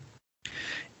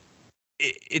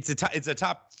it's a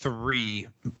top 3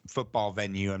 football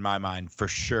venue in my mind for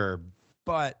sure,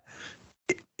 but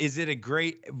is it a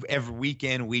great every week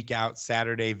in, week out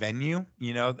Saturday venue?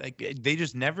 They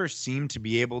just never seem to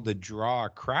be able to draw a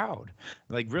crowd.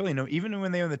 Really, no. Even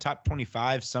when they were in the top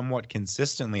 25 somewhat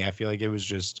consistently, I feel like it was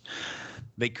just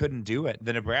they couldn't do it.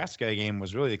 The Nebraska game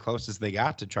was really the closest they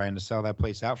got to trying to sell that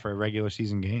place out for a regular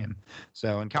season game.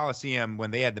 So in Coliseum, when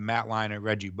they had the Matt Leinart,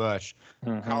 Reggie Bush,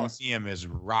 Coliseum is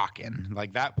rocking.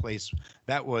 That place,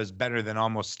 that was better than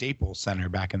almost Staples Center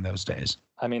back in those days.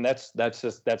 I mean, that's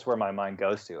where my mind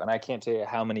goes to. And I can't tell you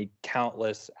how many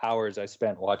countless hours I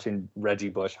spent watching Reggie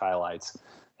Bush highlights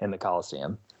in the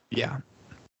Coliseum. Yeah.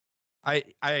 I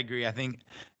agree. I think,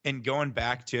 and going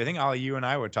back to, I think all you and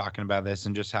I were talking about this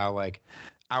and just how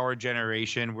our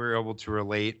generation, we're able to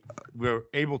relate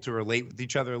with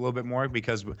each other a little bit more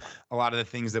because a lot of the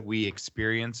things that we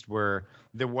experienced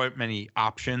there weren't many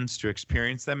options to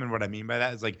experience them. And what I mean by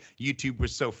that is YouTube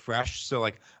was so fresh. So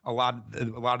a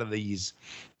lot of these,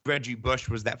 Reggie Bush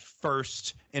was that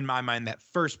first, in my mind, that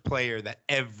first player that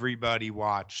everybody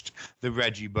watched the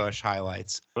Reggie Bush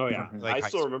highlights. Oh yeah, I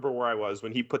still remember where I was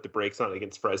when he put the brakes on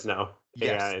against Fresno.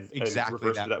 Yes, exactly. And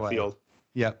reversed that field.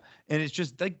 Yep. And it's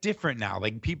just different now.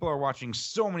 People are watching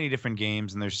so many different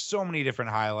games and there's so many different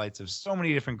highlights of so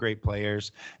many different great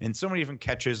players and so many different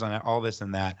catches on all this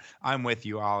and that. I'm with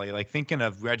you, Ollie. Thinking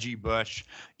of Reggie Bush,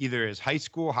 either his high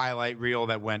school highlight reel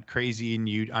that went crazy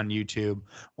on YouTube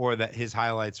or his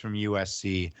highlights from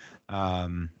USC.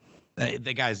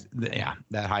 The guys, that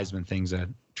Heisman thing's a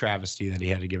travesty that he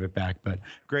had to give it back, but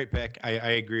great pick. I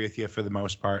agree with you for the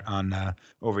most part on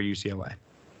over UCLA.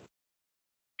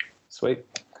 Sweet.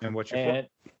 And what's your 4?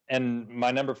 And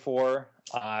my number 4,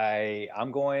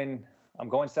 I'm going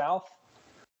south,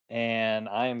 and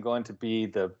I am going to be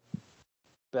the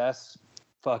best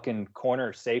fucking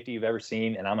corner safety you've ever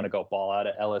seen, and I'm going to go ball out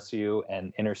at LSU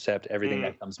and intercept everything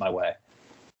that comes my way.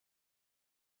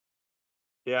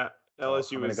 Yeah,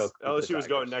 LSU was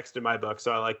going next in my book,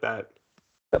 so I like that.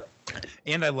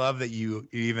 And I love that you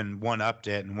even one-upped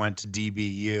it and went to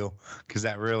DBU because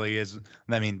that really is.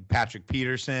 I mean, Patrick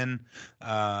Peterson,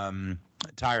 Tyrann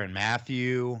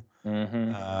Mathieu, who's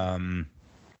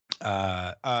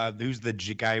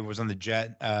the guy who was on the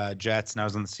Jets and I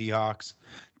was on the Seahawks.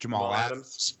 Jamal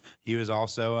Adams. He was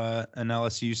also an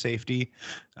LSU safety.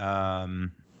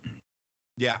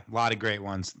 Yeah, a lot of great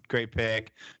ones. Great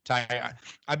pick. I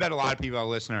bet a lot of people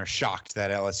listening are shocked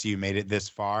that LSU made it this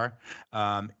far.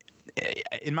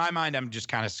 In my mind, I'm just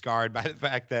kind of scarred by the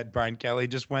fact that Brian Kelly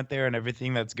just went there and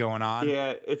everything that's going on.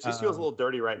 Yeah, it just feels a little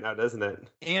dirty right now, doesn't it?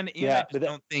 And I just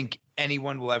don't think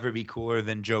anyone will ever be cooler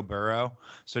than Joe Burrow.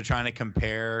 So trying to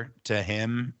compare to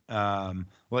him,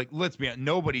 let's be honest,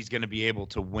 nobody's going to be able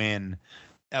to win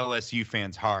LSU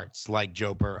fans' hearts like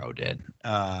Joe Burrow did.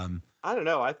 I don't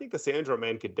know. I think the Sandro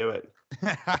man could do it.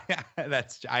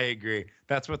 I agree.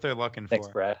 That's what they're looking for. Thanks,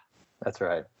 Brad. That's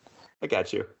right. I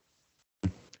got you.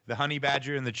 The honey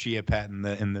badger and the chia pet in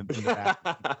the back.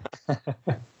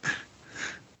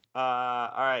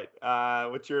 All right.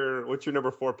 What's your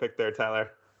number 4 pick there,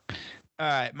 Tyler? All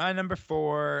right, my number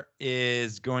 4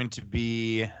 is going to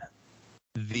be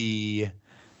the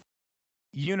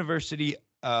University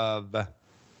of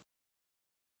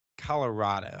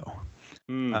Colorado.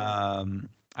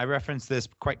 I referenced this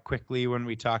quite quickly when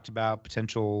we talked about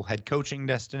potential head coaching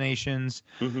destinations.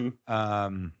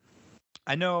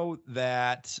 I know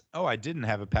that, I didn't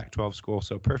have a Pac-12 school,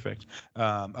 so perfect.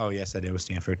 Yes, I did with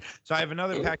Stanford. So I have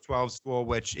another Pac-12 school,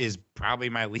 which is probably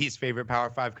my least favorite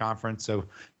Power 5 conference. So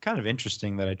kind of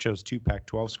interesting that I chose two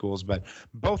Pac-12 schools, but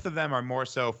both of them are more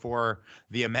so for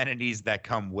the amenities that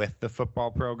come with the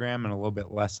football program and a little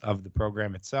bit less of the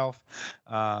program itself.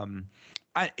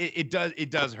 It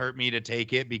does hurt me to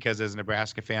take it because as a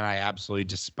Nebraska fan, I absolutely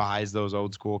despise those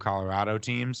old school Colorado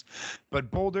teams. But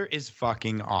Boulder is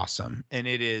fucking awesome, and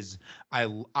it is.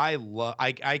 I'm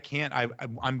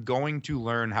going to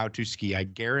learn how to ski. I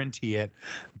guarantee it,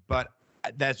 but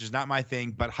that's just not my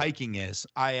thing. But hiking is.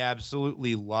 I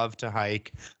absolutely love to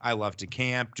hike. I love to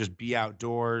camp, just be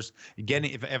outdoors.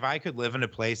 If I could live in a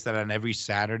place that on every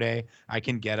Saturday I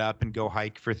can get up and go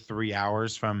hike for 3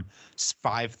 hours from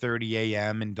 5:30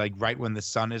 a.m. and like right when the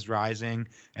sun is rising,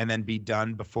 and then be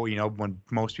done before when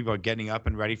most people are getting up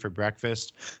and ready for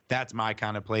breakfast, that's my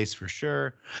kind of place for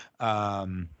sure.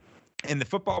 And the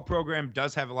football program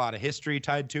does have a lot of history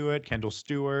tied to it. Kendall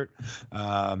Stewart,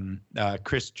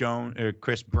 Chris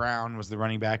Brown was the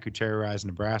running back who terrorized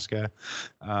Nebraska.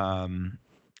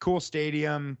 Cool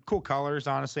stadium, cool colors.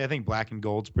 Honestly, I think black and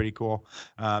gold's pretty cool.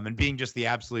 And being just the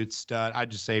absolute stud,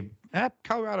 I'd just say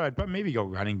Colorado. I'd maybe go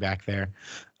running back there.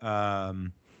 I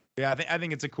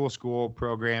think it's a cool school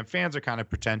program. Fans are kind of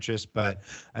pretentious, but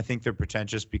I think they're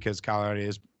pretentious because Colorado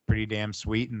is pretty damn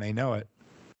sweet and they know it.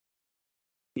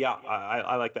 Yeah,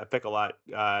 I like that pick a lot.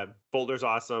 Boulder's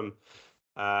awesome,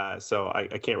 so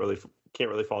I can't really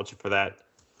fault you for that.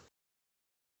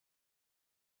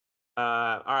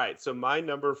 All right, so my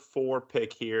number 4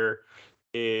 pick here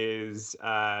is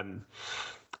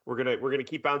we're gonna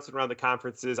keep bouncing around the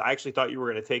conferences. I actually thought you were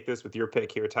gonna take this with your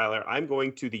pick here, Tyler. I'm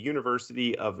going to the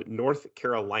University of North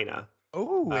Carolina.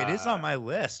 Oh, it is on my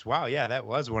list. Wow, yeah, that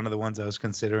was one of the ones I was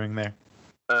considering there.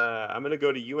 I'm gonna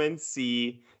go to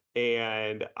UNC.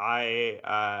 And I,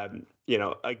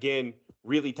 again,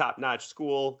 really top-notch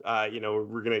school.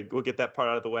 We'll get that part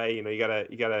out of the way. You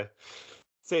gotta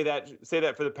say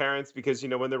that for the parents because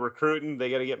when they're recruiting,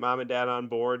 they got to get mom and dad on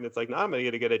board. And it's like, no, I'm gonna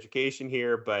get a good education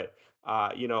here, but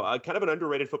kind of an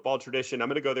underrated football tradition. I'm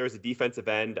gonna go there as a defensive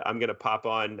end. I'm gonna pop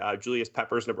on Julius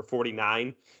Peppers, number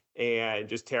 49. And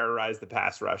just terrorize the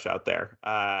pass rush out there.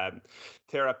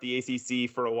 Tear up the ACC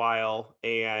for a while.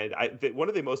 And one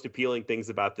of the most appealing things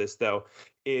about this, though,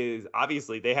 is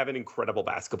obviously they have an incredible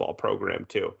basketball program,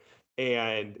 too.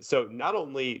 And so not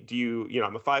only do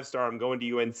I'm a 5-star, I'm going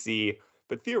to UNC,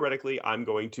 but theoretically I'm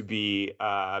going to be,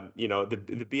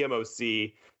 the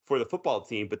BMOC for the football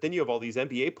team, but then you have all these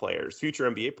NBA players, future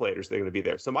NBA players, they're going to be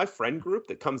there. So my friend group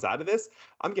that comes out of this,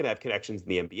 I'm going to have connections in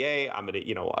the NBA. I'm going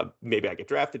to, maybe I get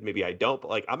drafted, maybe I don't, but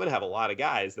I'm going to have a lot of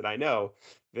guys that I know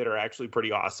that are actually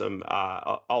pretty awesome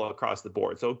all across the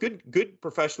board. So good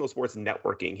professional sports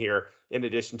networking here, in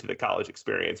addition to the college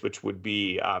experience, which would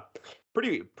be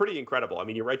pretty incredible. I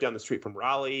mean, you're right down the street from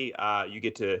Raleigh. You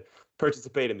get to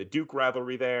participate in the Duke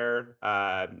rivalry there.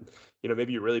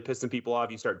 Maybe you're really pissing people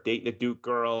off. You start dating a Duke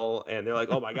girl and they're like,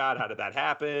 oh my God, how did that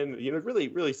happen? Really,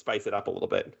 really spice it up a little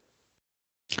bit.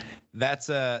 That's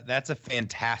a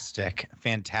fantastic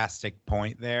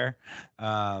point there.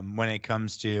 When it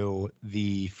comes to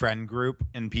the friend group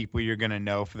and people you're going to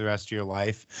know for the rest of your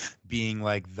life being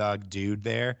like the dude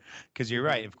there. Cause you're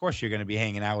right. Of course you're going to be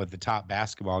hanging out with the top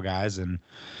basketball guys and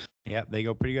yeah, they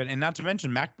go pretty good. And not to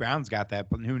mention Mac Brown's got that,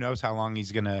 but who knows how long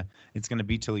it's gonna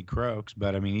be till he croaks.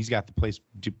 But I mean, he's got the place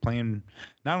playing,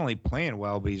 not only playing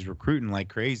well, but he's recruiting like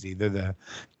crazy. They're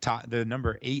the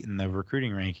number 8 in the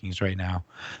recruiting rankings right now.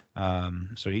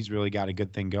 So he's really got a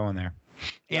good thing going there.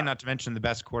 Yeah. And not to mention the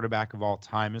best quarterback of all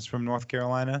time is from North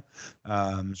Carolina.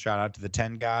 Shout out to the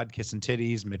 10 God, kissing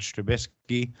titties, Mitch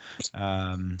Trubisky.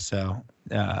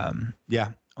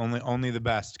 Only the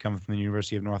best coming from the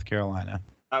University of North Carolina.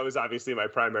 That was obviously my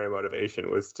primary motivation,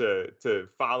 was to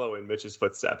follow in Mitch's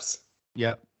footsteps.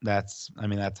 Yep. That's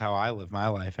how I live my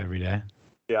life every day.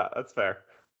 Yeah, that's fair.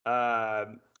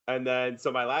 And then,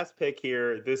 so my last pick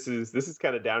here, this is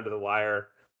kind of down to the wire.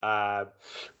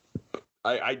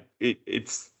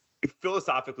 It's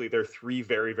philosophically, they're 3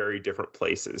 very, very different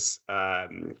places.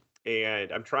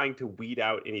 And I'm trying to weed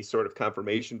out any sort of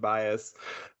confirmation bias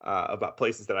about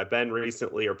places that I've been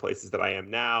recently or places that I am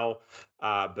now.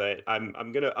 But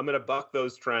I'm gonna buck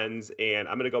those trends, and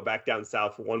I'm gonna go back down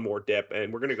south for one more dip,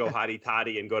 and we're gonna go hotty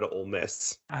toddy and go to Ole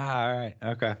Miss. All right.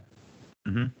 Okay.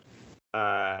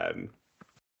 Mm-hmm.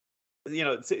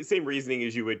 Same reasoning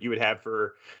as you would have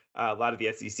for a lot of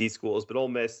the SEC schools, but Ole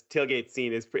Miss tailgate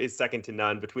scene is second to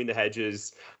none. Between the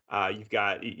hedges, you've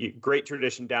got great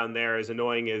tradition down there. As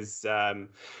annoying as some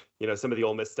of the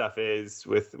Ole Miss stuff is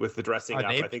with the dressing up,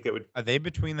 I think are they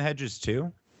between the hedges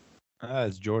too?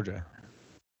 It's Georgia.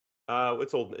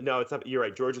 What's old? No, it's not. You're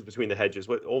right. Georgia's between the hedges.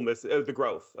 What Ole Miss? The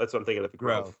Grove. That's what I'm thinking of. The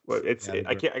Grove. Well,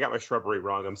 I got my shrubbery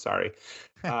wrong. I'm sorry.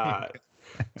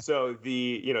 So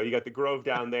you got the Grove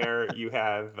down there. You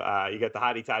got the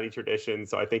hottie toddy tradition.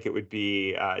 So I think it would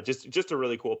be just a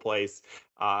really cool place.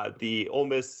 The Ole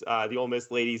Miss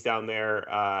ladies down there.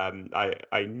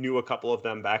 I knew a couple of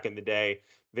them back in the day.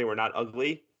 They were not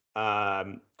ugly.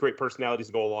 Great personalities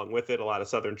to go along with it. A lot of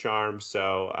Southern charm.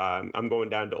 So I'm going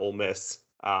down to Ole Miss.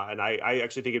 And I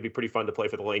actually think it'd be pretty fun to play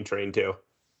for the Lane Train too.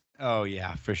 Oh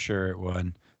yeah, for sure it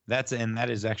would. That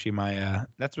is actually my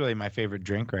that's really my favorite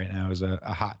drink right now is a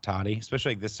hot toddy,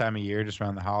 especially like this time of year, just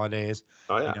around the holidays.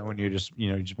 Oh yeah. When you just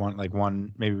want like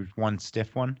maybe one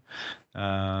stiff one.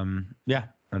 Yeah,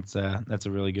 that's a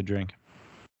really good drink.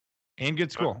 And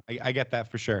good school. I get that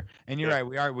for sure. And you're right.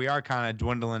 We are kind of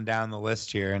dwindling down the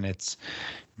list here, and it's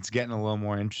getting a little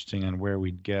more interesting on where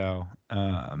we'd go.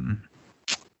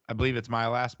 I believe it's my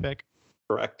last pick.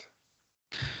 Correct.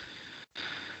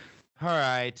 All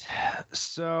right.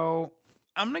 So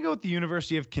I'm going to go with the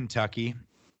University of Kentucky.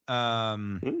 I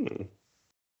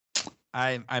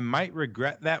might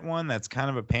regret that one. That's kind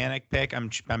of a panic pick. I'm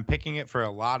picking it for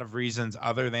a lot of reasons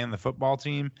other than the football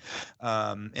team,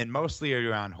 and mostly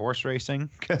around horse racing,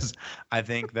 because I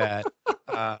think that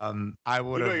I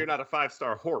would. You're not a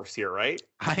 5-star horse here, right?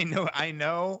 I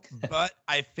know, but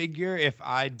I figure if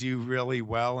I do really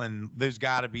well, and there's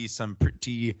got to be some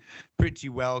pretty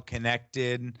well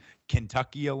connected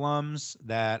Kentucky alums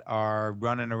that are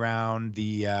running around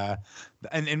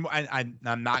and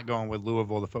I'm not going with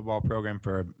Louisville, the football program,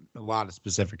 for a lot of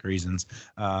specific reasons,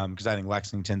 because I think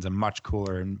Lexington's a much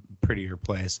cooler and prettier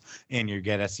place, and you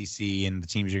get SEC and the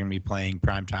teams you're going to be playing,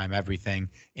 primetime, everything,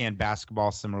 and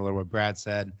basketball, similar to what Brad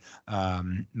said.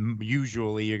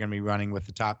 Usually you're going to be running with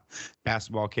the top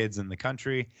basketball kids in the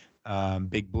country.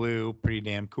 Big Blue, pretty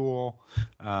damn cool.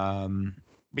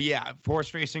 But yeah, for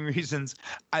horse racing reasons,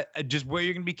 I just where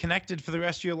you're going to be connected for the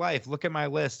rest of your life. Look at my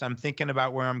list. I'm thinking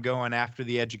about where I'm going after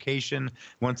the education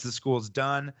once the school's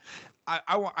done.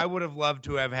 I would have loved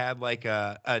to have had like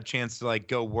a chance to like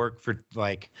go work for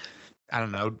like, I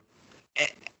don't know,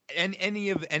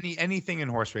 anything in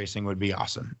horse racing would be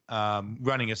awesome.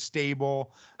 Running a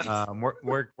stable,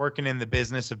 working in the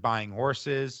business of buying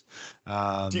horses.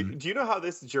 Do you know how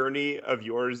this journey of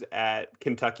yours at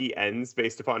Kentucky ends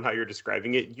based upon how you're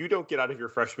describing it? You don't get out of your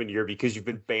freshman year because you've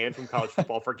been banned from college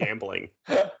football for gambling.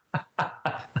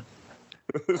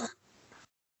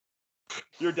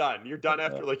 You're done. You're done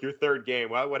after like your third game.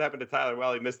 Well, what happened to Tyler?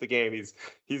 Well, he missed the game.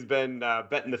 He's been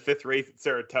betting the 5th race at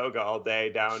Saratoga all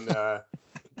day down.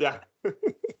 Yeah.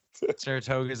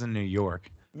 Saratoga's in New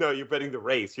York. No, you're betting the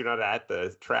race. You're not at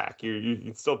the track.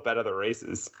 You still bet other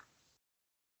races.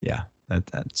 Yeah,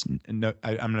 that's no.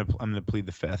 I'm gonna plead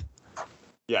the 5th.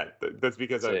 Yeah, that's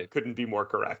because I couldn't be more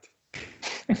correct.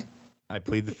 I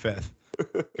plead the 5th.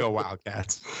 Go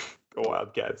Wildcats. Go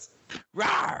Wildcats.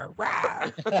 Rawr,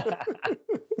 rawr.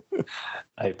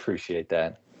 I appreciate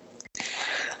that.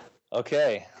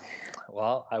 Okay.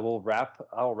 Well, I'll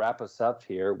wrap us up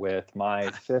here with my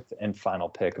 5th and final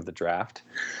pick of the draft.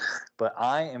 But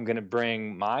I am going to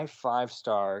bring my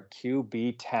 5-star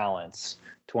QB talents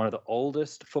to one of the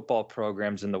oldest football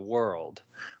programs in the world,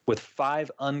 with 5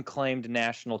 unclaimed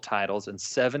national titles and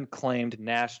 7 claimed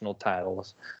national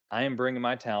titles. I am bringing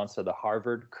my talents to the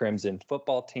Harvard Crimson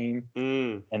football team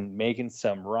and making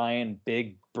some Ryan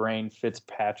Big Brain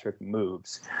Fitzpatrick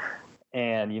moves.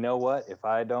 And you know what? If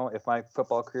my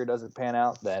football career doesn't pan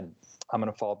out, then I'm going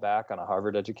to fall back on a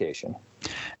Harvard education.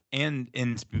 And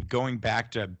in going back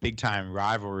to big time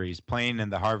rivalries, playing in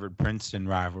the Harvard Princeton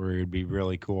rivalry would be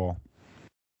really cool.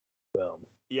 Well,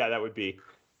 yeah, that would be.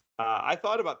 I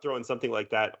thought about throwing something like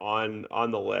that on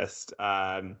the list,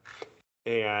 and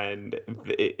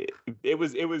it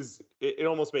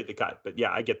almost made the cut. But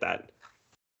yeah, I get that.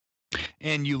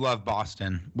 And you love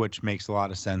Boston, which makes a lot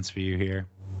of sense for you here.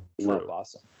 Love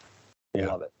Boston. I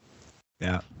love it.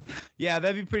 Yeah,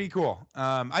 that'd be pretty cool.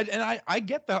 I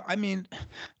get that. I mean,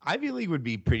 Ivy League would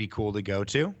be pretty cool to go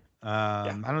to.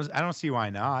 I don't see why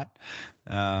not.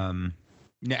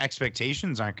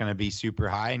 Expectations aren't going to be super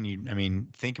high,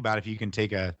 and think about if you can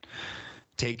take a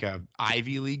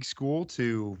Ivy League school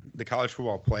to the college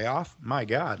football playoff. My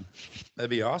God, that'd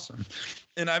be awesome.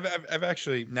 And I've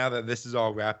actually, now that this is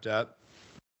all wrapped up,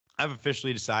 I've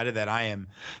officially decided that I am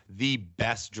the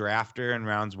best drafter in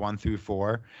rounds 1 through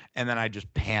 4, and then I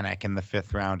just panic in the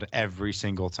 5th round every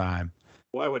single time.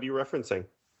 Why? What are you referencing?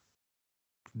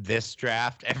 This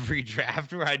draft, every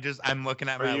draft where I'm looking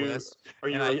at my list. Are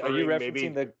you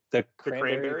referencing the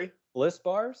cranberry bliss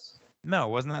bars? No,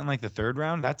 wasn't that in like the 3rd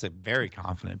round? That's a very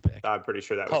confident pick. I'm pretty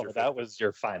sure that was that was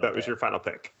your final. That was your final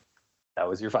pick. That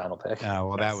was your final pick. Oh,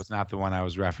 well, that was not the one I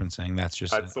was referencing. That's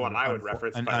the one I would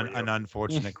reference. An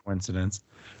unfortunate coincidence.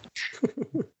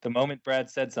 The moment Brad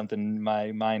said something,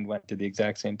 my mind went to the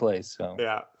exact same place. So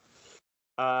yeah.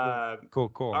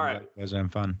 Cool. All right. Those are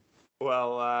fun.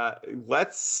 Well,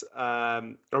 let's.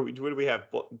 What do we have?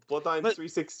 Bloodlines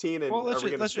 316, and well,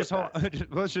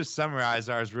 let's just summarize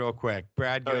ours real quick.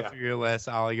 Brad, go through your list.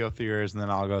 Ollie, go through yours, and then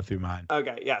I'll go through mine.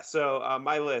 Okay, yeah. So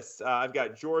my list, I've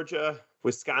got Georgia,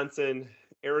 Wisconsin,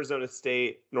 Arizona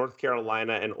State, North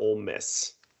Carolina, and Ole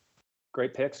Miss.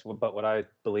 Great picks, but what I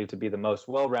believe to be the most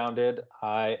well-rounded,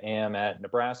 I am at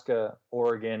Nebraska,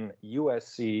 Oregon,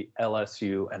 USC,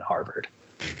 LSU, and Harvard.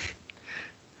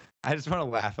 I just want to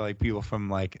laugh at like people from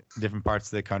like different parts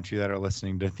of the country that are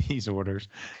listening to these orders.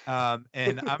 And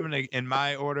in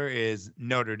my order is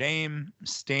Notre Dame,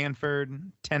 Stanford,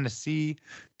 Tennessee,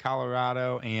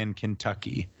 Colorado, and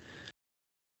Kentucky.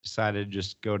 Decided to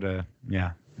just go to,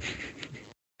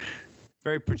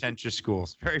 very pretentious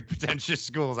schools.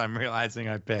 I'm realizing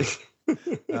I picked.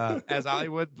 As Ollie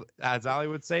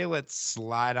would say, let's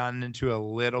slide on into a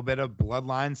little bit of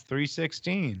Bloodlines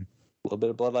 316. A little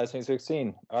bit of Bloodlines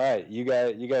 2016. All right, you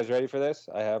guys ready for this?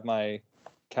 I have my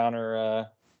counter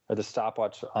or the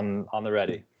stopwatch on the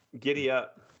ready. Giddy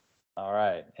up. All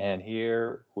right, and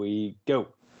here we go.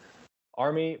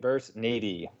 Army versus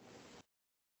Navy.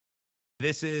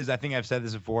 This is, I think I've said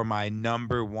this before, my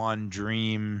number one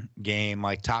dream game,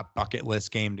 like top bucket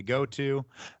list game to go to.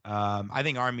 I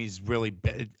think Army's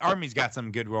got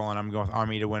some good rolling. I'm going with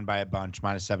Army to win by a bunch,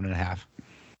 -7.5.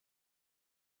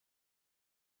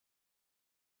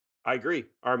 I agree.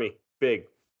 Army, big,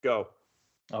 go.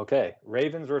 Okay,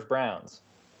 Ravens versus Browns.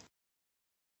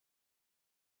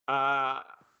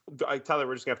 Tyler,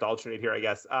 we're just gonna have to alternate here, I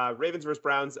guess. Ravens versus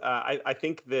Browns. I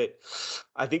think that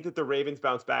the Ravens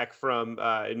bounce back from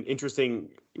an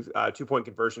interesting 2-point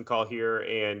conversion call here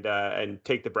and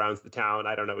take the Browns to town.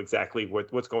 I don't know exactly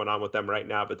what's going on with them right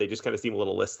now, but they just kind of seem a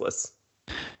little listless.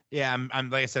 Yeah, I'm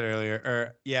like I said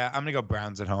earlier. I'm gonna go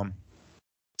Browns at home.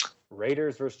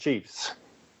 Raiders versus Chiefs.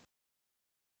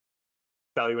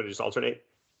 Tyler, you want to just alternate?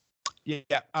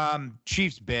 Yeah.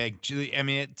 Chiefs big. I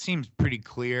mean, it seems pretty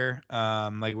clear,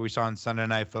 like we saw in Sunday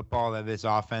Night Football, that this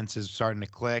offense is starting to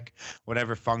click.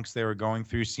 Whatever funks they were going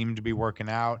through seemed to be working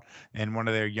out. And one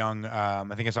of their young, I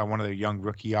think I saw one of their young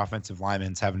rookie offensive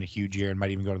linemen having a huge year and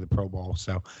might even go to the Pro Bowl.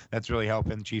 So that's really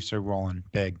helping. The Chiefs are rolling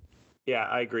big. Yeah,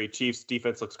 I agree. Chiefs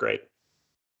defense looks great.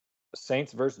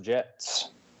 Saints versus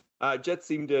Jets. Jets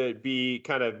seem to be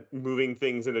kind of moving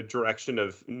things in a direction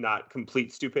of not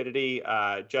complete stupidity.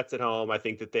 Jets at home, I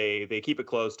think that they keep it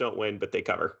close, don't win, but they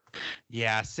cover.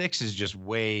 Yeah, 6 is just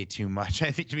way too much,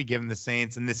 I think, to be given the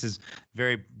Saints. And this is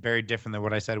very, very different than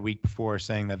what I said a week before,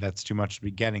 saying that that's too much to be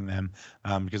getting them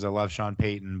because I love Sean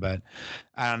Payton. But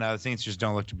I don't know. The Saints just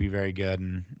don't look to be very good.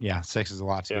 And, 6 is a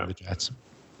lot to give the Jets.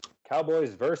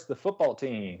 Cowboys versus the football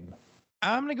team.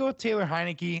 I'm going to go with Taylor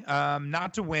Heineke,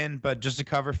 not to win, but just to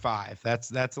cover 5. That's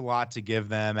a lot to give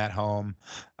them at home.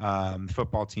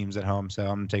 Football teams at home, so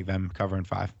I'm going to take them covering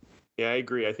 5. Yeah, I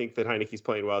agree. I think that Heineke's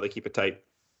playing well. They keep it tight.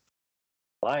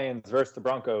 Lions versus the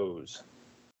Broncos.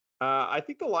 I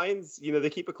think the Lions, they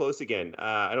keep it close again.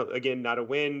 Not a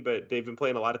win, but they've been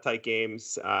playing a lot of tight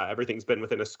games. Everything's been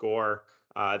within a score.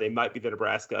 They might be the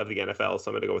Nebraska of the NFL,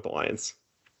 so I'm going to go with the Lions.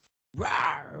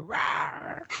 Rawr,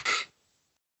 rawr.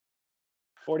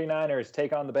 49ers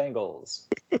take on the Bengals.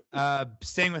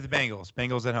 Staying with the Bengals.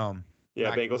 Bengals at home. Yeah,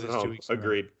 not Bengals at home.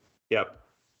 Agreed. Yep.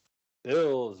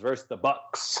 Bills versus the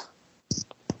Bucks.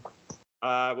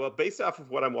 Well, based off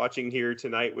of what I'm watching here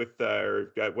tonight with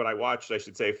what I watched, I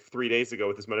should say, 3 days ago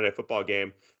with this Monday Night Football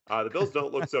game, the Bills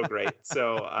don't look so great.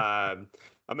 So I'm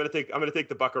gonna take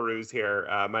the Buckaroos here,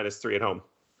 -3 at home.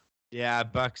 Yeah,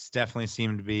 Bucks definitely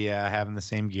seem to be having the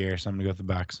same gear, so I'm gonna go with the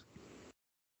Bucks.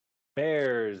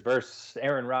 Bears versus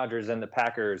Aaron Rodgers and the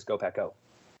Packers. Go Pack-O.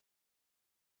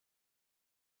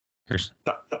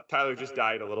 Tyler just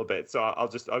died a little bit, so I'll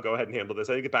go ahead and handle this.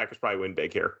 I think the Packers probably win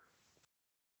big here.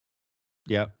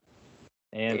 Yep.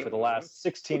 And for the last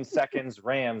 16 seconds,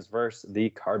 Rams versus the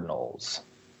Cardinals.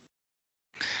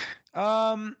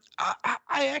 I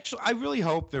really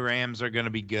hope the Rams are going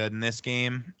to be good in this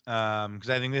game because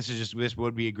I think this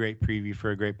would be a great preview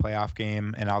for a great playoff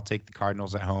game, and I'll take the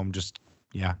Cardinals at home just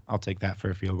yeah, I'll take that for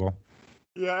a field goal.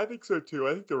 Yeah, I think so too.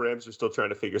 I think the Rams are still trying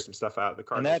to figure some stuff out. The And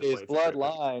Cardinals that are is playing some great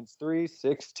football. Bloodlines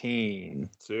 316.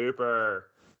 Super.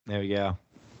 There we go.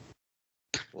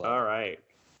 All right.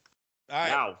 All right.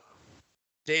 Now,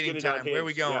 Dating Get it time. Where are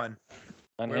we unhinged, yeah.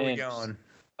 going? Where are we going?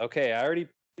 Okay, I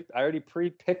already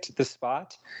pre-picked the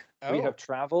spot. We have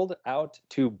traveled out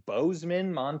to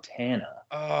Bozeman, Montana.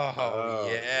 Oh,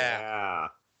 yeah. yeah.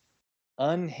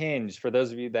 Unhinged. For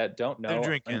those of you that don't know,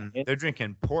 They're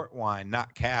drinking port wine,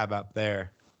 not cab up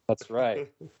there. That's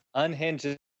right.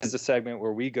 Unhinged is a segment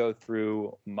where we go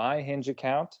through my Hinge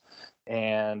account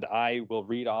and I will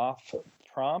read off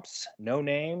prompts, no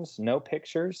names, no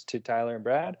pictures to Tyler and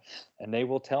Brad, and they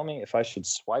will tell me if I should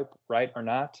swipe right or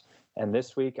not. And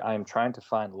this week I am trying to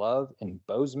find love in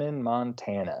Bozeman,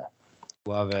 Montana.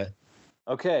 Love it.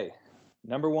 Okay,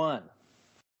 number 1.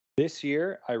 This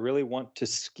year I really want to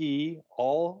ski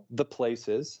all the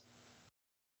places.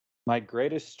 My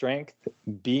greatest strength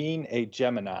being a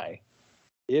Gemini.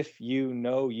 If you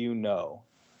know, you know.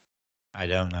 I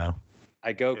don't know.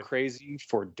 I go crazy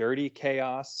for dirty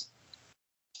chaos,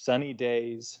 sunny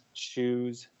days,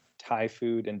 shoes, Thai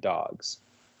food, and dogs.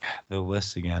 The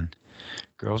list again.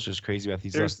 Girls just crazy about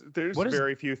these lists. There's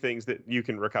very few things that you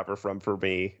can recover from for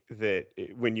me that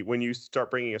when you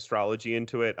start bringing astrology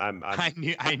into it, I'm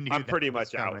pretty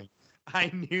much out.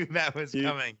 I knew that was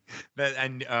coming.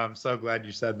 I'm so glad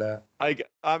you said that.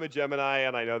 I'm a Gemini,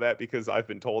 and I know that because I've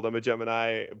been told I'm a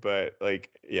Gemini. But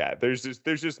there's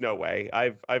just no way.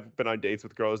 I've been on dates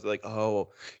with girls that are like, oh,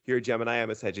 you're a Gemini, I'm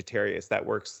a Sagittarius. That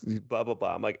works. Blah blah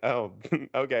blah. I'm like, oh,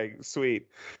 okay, sweet,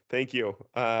 thank you.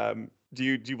 Do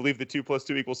you believe that 2 +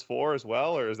 2 = 4 as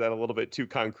well, or is that a little bit too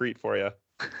concrete for you?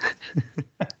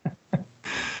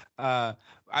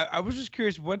 I was just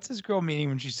curious, what's this girl meaning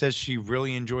when she says she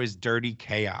really enjoys dirty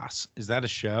chaos? Is that a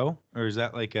show, or is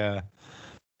that like a?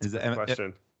 Is that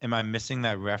question? Am I missing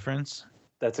that reference?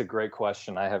 That's a great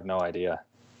question. I have no idea.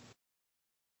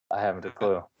 I haven't a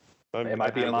clue. It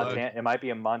might be a Montana. It might be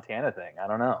a Montana thing. I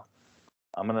don't know.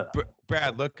 I'm gonna.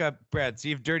 Brad, look up. Brad,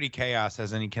 see if dirty chaos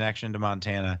has any connection to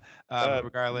Montana.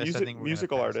 Regardless, I think we're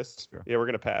musical artist. Yeah, we're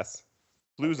gonna pass.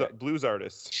 Blues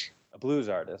artist. A blues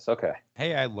artist. Okay.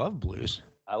 Hey, I love blues.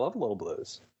 I love a little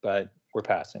blues, but we're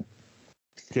passing.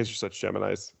 You guys are such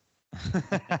Geminis.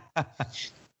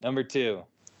 Number 2,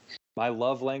 my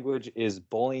love language is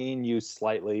bullying you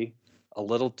slightly. A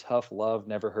little tough love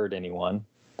never hurt anyone.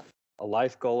 A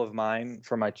life goal of mine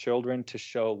for my children to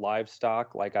show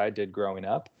livestock like I did growing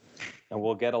up. And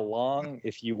we'll get along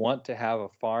if you want to have a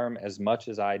farm as much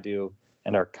as I do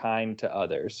and are kind to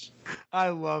others. I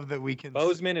love that we can.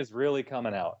 Bozeman is really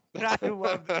coming out. I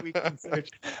love that we can search.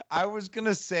 I was going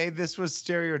to say this was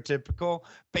stereotypical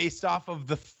based off of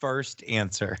the first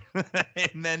answer.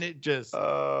 And then it just,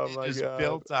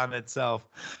 built on itself.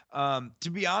 To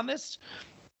be honest,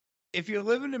 if you're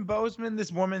living in Bozeman,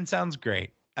 this woman sounds great.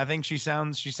 I think she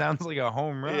sounds like a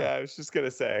home run. Yeah, I was just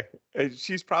gonna say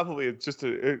she's probably just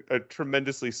a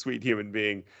tremendously sweet human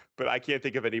being, but I can't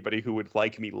think of anybody who would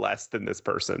like me less than this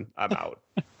person. I'm out.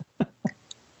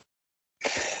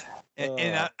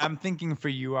 and I'm thinking for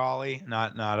you, Ollie,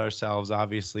 not ourselves,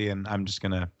 obviously. And I'm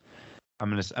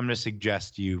gonna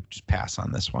suggest you just pass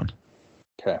on this one.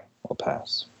 Okay, we'll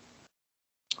pass.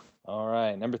 All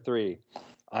right, number 3.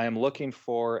 I am looking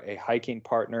for a hiking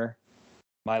partner.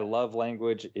 My love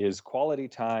language is quality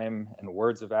time and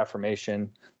words of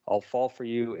affirmation. I'll fall for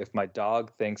you if my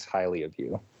dog thinks highly of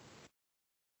you.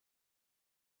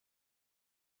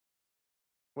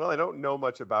 Well, I don't know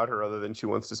much about her other than she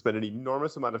wants to spend an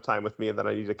enormous amount of time with me and that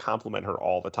I need to compliment her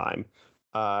all the time.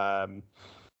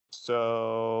 She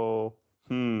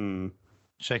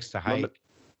likes to hike,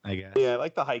 I guess. Yeah, I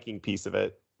like the hiking piece of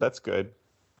it. That's good.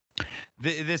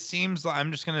 This seems like,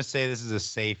 I'm just going to say this is a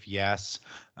safe yes.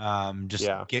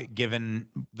 Given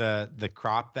the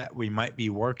crop that we might be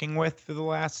working with for the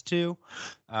last 2.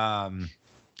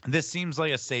 This seems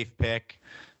like a safe pick.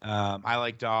 I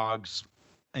like dogs.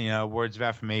 Words of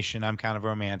affirmation. I'm kind of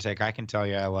romantic. I can tell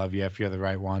you I love you if you're the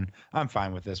right one. I'm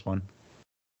fine with this one.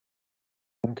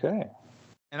 Okay.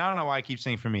 And I don't know why I keep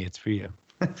saying for me. It's for you.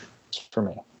 It's for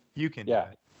me. You can. Yeah.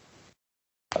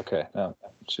 Okay. No,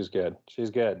 she's good. She's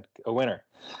good. A winner.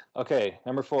 Okay.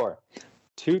 Number 4,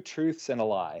 2 truths and a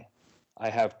lie. I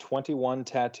have 21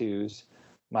 tattoos.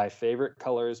 My favorite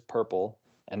color is purple,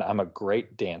 and I'm a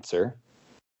great dancer.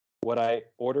 What I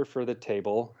order for the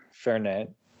table, Fernet,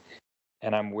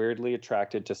 and I'm weirdly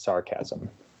attracted to sarcasm.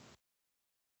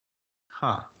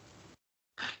 Huh.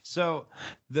 So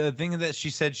the thing that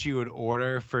she said she would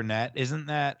order Fernet, isn't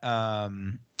that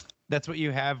that's what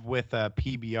you have with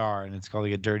PBR, and it's called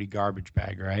like a dirty garbage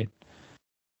bag, right?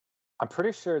 I'm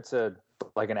pretty sure it's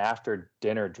like an after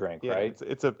dinner drink, Yeah, right?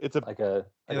 it's a Like a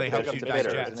It, like like, a helps bitter. you It's a bitter,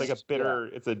 digest. it's isn't like it? a bitter.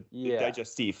 It's a Yeah.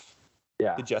 digestif.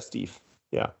 Yeah. Digestif.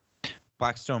 Yeah.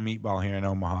 Blackstone Meatball here in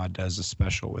Omaha does a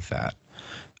special with that.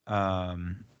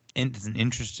 And it's an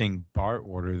interesting bar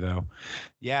order though.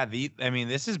 Yeah,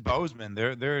 this is Bozeman.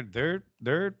 They're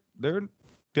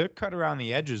cut around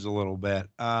the edges a little bit.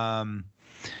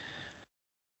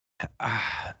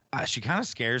 She kind of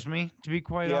scares me, to be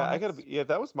quite Yeah, honest. Yeah,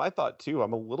 that was my thought too.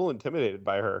 I'm a little intimidated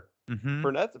by her. Mm-hmm.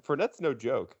 Fournette's no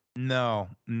joke. No,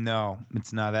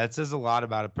 it's not. That says a lot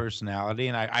about a personality,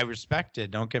 and I respect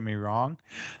it. Don't get me wrong.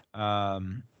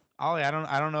 Ollie, I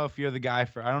don't know if you're the guy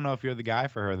for. I don't know if you're the guy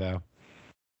for her though.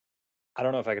 I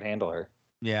don't know if I could handle her.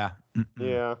 Yeah. Mm-mm.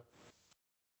 Yeah.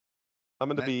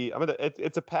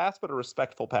 It's a pass, but a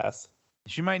respectful pass.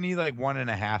 She might need like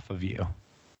 1.5 of you.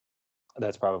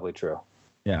 That's probably true.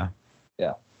 Yeah.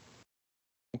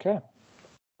 Okay.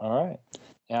 All right.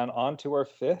 And on to our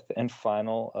fifth and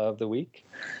final of the week.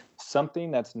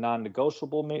 Something that is not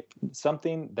negotiable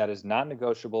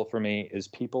for me is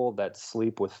people that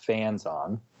sleep with fans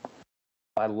on.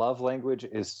 My love language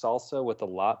is salsa with a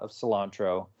lot of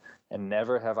cilantro, and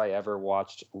never have I ever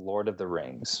watched Lord of the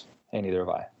Rings. And neither have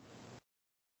I.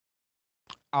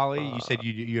 Ollie, you said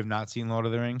you have not seen Lord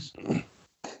of the Rings?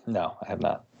 No, I have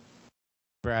not.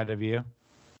 Brad, have you?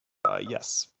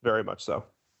 Yes, very much so.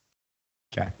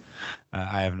 Okay.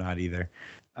 I have not either.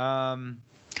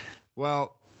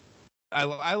 Well,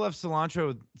 I love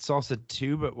cilantro salsa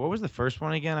too, but what was the first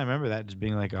one again? I remember that just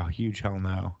being like a huge hell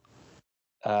no.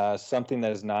 Something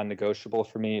that is non-negotiable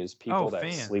for me is people that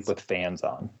fans. sleep with fans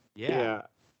on. Yeah.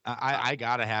 I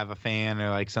gotta have a fan or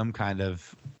like some kind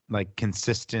of like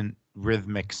consistent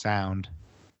rhythmic sound.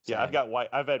 Yeah,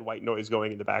 I've had white noise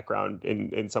going in the background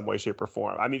in some way, shape, or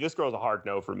form. I mean, this girl's a hard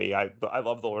no for me. I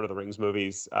love the Lord of the Rings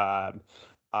movies.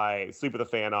 I sleep with a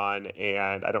fan on,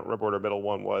 and I don't remember what her middle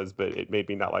one was, but it made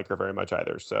me not like her very much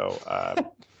either. So,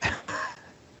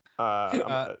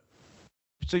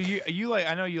 So you like,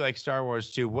 I know you like Star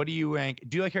Wars too. What do you rank?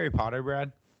 Do you like Harry Potter,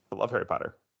 Brad? I love Harry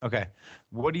Potter. Okay.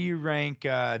 What do you rank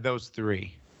those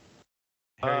three?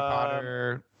 Harry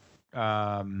Potter.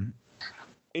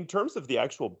 In terms of the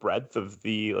actual breadth of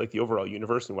the overall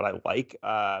universe and what I like,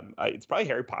 it's probably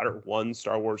Harry Potter 1,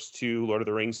 Star Wars 2, Lord of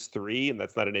the Rings 3, and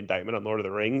that's not an indictment on Lord of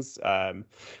the Rings.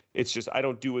 It's just I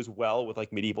don't do as well with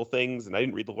like medieval things, and I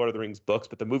didn't read the Lord of the Rings books,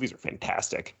 but the movies are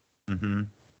fantastic. Mm-hmm.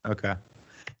 Okay.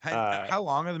 How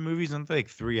long are the movies? Aren't they like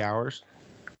 3 hours?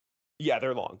 Yeah,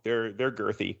 they're long. They're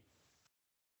girthy.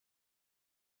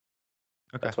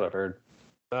 Okay. That's what I've heard.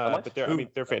 But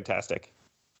they're fantastic.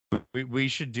 We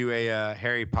should do a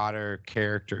Harry Potter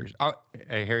characters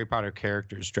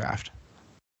draft.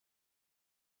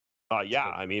 Yeah,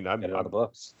 I mean I'm Get it out of the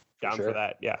books. down for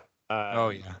that. Yeah. Oh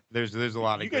yeah, there's a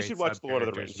lot of. You guys should watch the Lord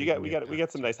of the Rings. We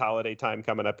got some nice holiday time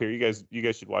coming up here. You guys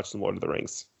should watch some Lord of the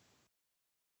Rings.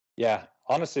 Yeah,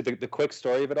 honestly, the quick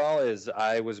story of it all is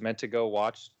I was meant to go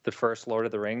watch the first Lord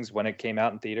of the Rings when it came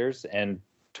out in theaters, and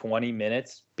 20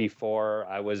 minutes before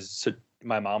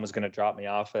my mom was going to drop me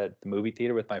off at the movie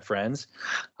theater with my friends,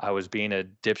 I was being a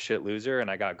dipshit loser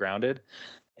and I got grounded.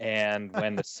 And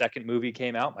when the second movie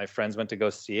came out, my friends went to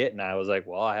go see it, and I was like,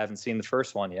 well, I haven't seen the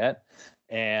first one yet.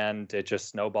 And it just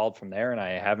snowballed from there, and I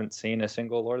haven't seen a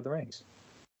single Lord of the Rings.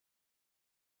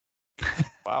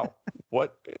 Wow.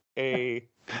 What a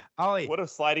Ollie, what a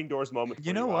sliding doors moment.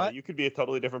 You know what? Ollie. You could be a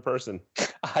totally different person.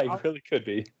 I really could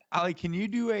be. Ollie, can you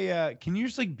do can you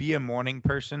just like be a morning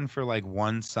person for like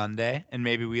one Sunday, and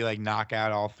maybe we like knock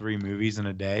out all 3 movies in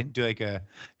a day? Do like a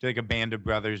Band of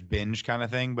Brothers binge kind of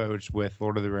thing, but it's with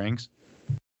Lord of the Rings.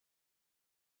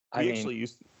 I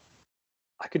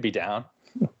could be down.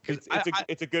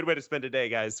 It's a good way to spend a day,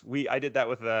 guys. I did that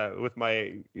with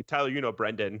my Tyler,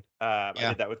 Brendan. I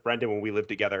did that with Brendan when we lived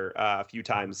together a few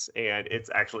times, and it's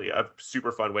actually a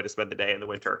super fun way to spend the day in the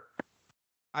winter.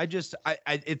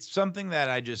 It's something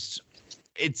that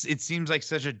it seems like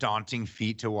such a daunting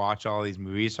feat to watch all these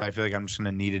movies. So I feel like I'm just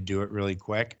gonna need to do it really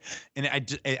quick, and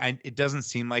it doesn't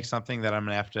seem like something that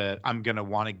I'm gonna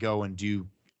want to go and do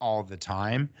all the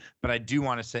time. But I do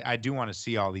want to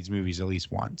see all these movies at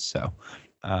least once. So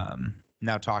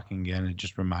now talking again, it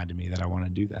just reminded me that I want to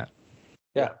do that.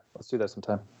 Yeah, let's do that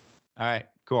sometime. All right,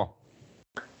 cool.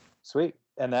 Sweet.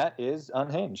 And that is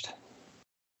Unhinged.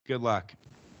 Good luck.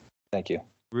 Thank you.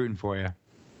 Rooting for you.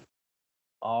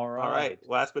 All right.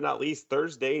 Last but not least,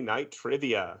 Thursday night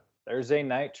trivia.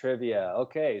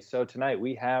 Okay, so tonight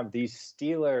we have the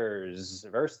Steelers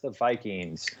versus the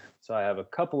Vikings. So I have a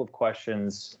couple of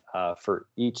questions for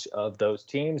each of those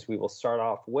teams. We will start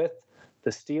off with the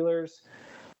Steelers.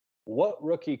 What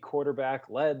rookie quarterback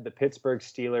led the Pittsburgh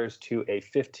Steelers to a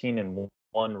 15-1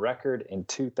 record in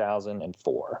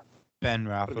 2004? Ben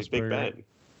That'd be Big Roethlisberger.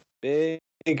 Ben.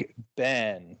 Big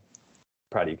Ben.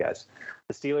 Proud of you guys.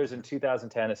 The Steelers in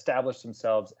 2010 established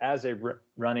themselves as a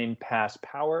running pass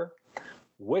power.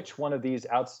 Which one of these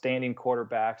outstanding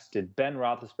quarterbacks did Ben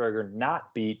Roethlisberger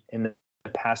not beat in the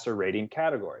passer rating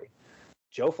category?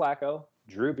 Joe Flacco,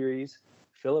 Drew Brees,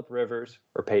 Phillip Rivers,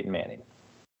 or Peyton Manning?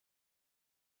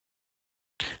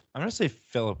 I'm gonna say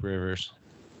Phillip Rivers.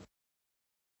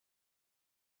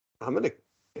 I'm gonna.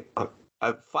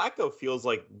 Flacco feels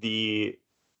like the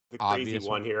crazy Obvious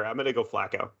one here. I'm gonna go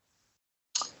Flacco.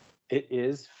 It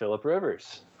is Phillip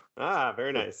Rivers. Ah,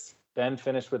 very nice. Ben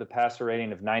finished with a passer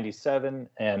rating of 97,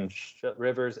 and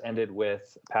Rivers ended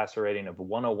with a passer rating of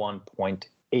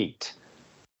 101.8.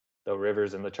 Though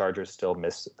Rivers and the Chargers still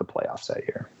missed the playoffs that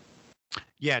year.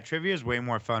 Yeah, trivia is way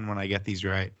more fun when I get these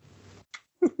right.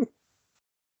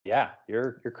 Yeah,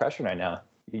 you're crushing right now.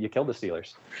 You killed the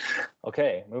Steelers.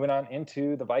 Okay, moving on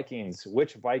into the Vikings.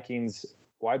 Which Vikings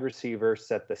wide receiver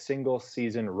set the single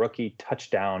season rookie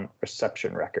touchdown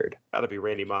reception record? Gotta be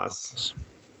Randy Moss.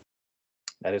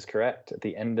 That is correct. At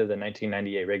the end of the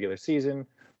 1998 regular season,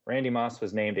 Randy Moss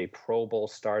was named a Pro Bowl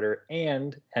starter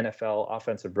and NFL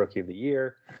Offensive Rookie of the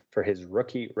Year for his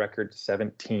rookie record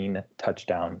 17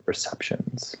 touchdown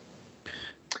receptions.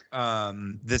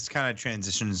 This kind of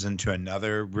transitions into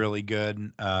another really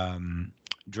good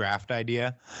draft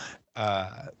idea.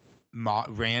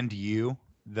 Rand U,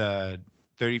 the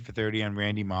 30 for 30 on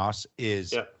Randy Moss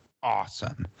is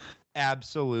awesome.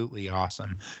 Absolutely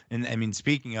awesome. And I mean,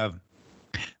 speaking of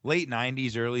late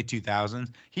 90s, early 2000s,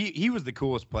 he was the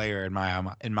coolest player in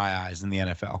my eyes in the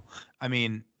NFL. I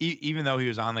mean, even though he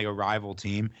was on like a rival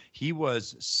team, he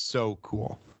was so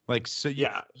cool. Like, so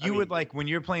you would like when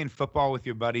you're playing football with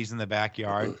your buddies in the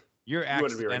backyard, you're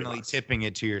accidentally tipping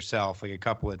it to yourself like a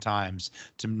couple of times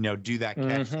to do that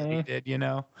catch that he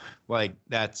did, like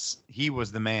he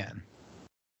was the man.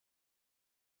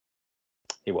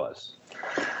 He was.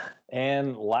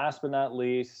 And last but not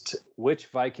least, which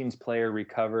Vikings player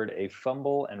recovered a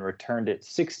fumble and returned it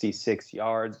 66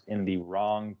 yards in the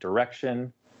wrong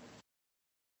direction,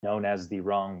 known as the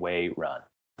wrong way run?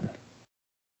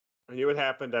 I knew it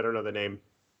happened. I don't know the name.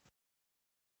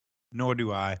 Nor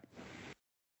do I.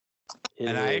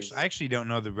 I actually don't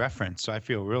know the reference, so I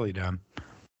feel really dumb.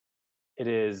 It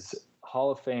is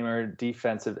Hall of Famer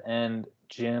defensive end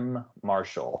Jim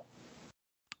Marshall.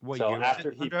 What so year?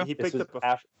 After he picked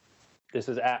up this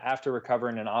is after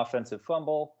recovering an offensive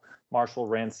fumble. Marshall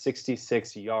ran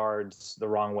 66 yards the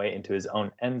wrong way into his own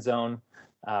end zone.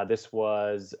 This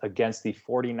was against the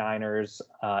 49ers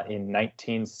in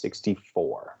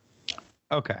 1964.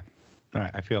 Okay. All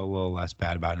right. I feel a little less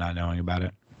bad about not knowing about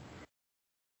it.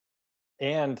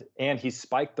 And he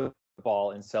spiked the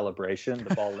ball in celebration.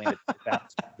 The ball landed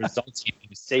bounce, resulting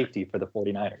in safety for the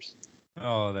 49ers.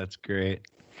 Oh, that's great.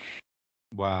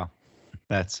 Wow.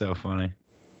 That's so funny.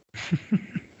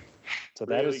 So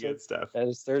that really is good stuff. That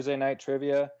is Thursday night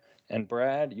trivia. And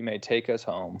Brad, you may take us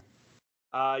home.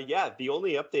 The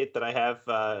only update that I have,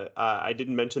 I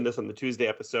didn't mention this on the Tuesday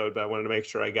episode, but I wanted to make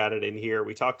sure I got it in here.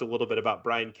 We talked a little bit about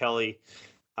Brian Kelly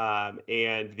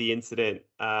and the incident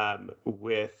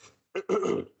with,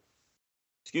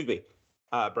 excuse me,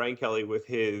 Brian Kelly with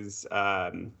his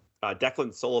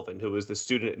Declan Sullivan, who was the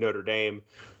student at Notre Dame,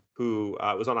 who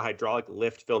was on a hydraulic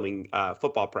lift filming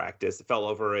football practice, fell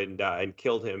over and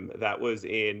killed him. That was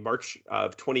in March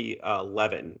of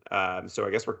 2011. So I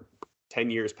guess we're 10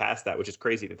 years past that, which is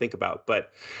crazy to think about.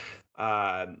 But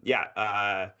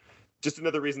just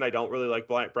another reason I don't really like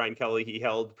Brian Kelly. He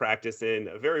held practice in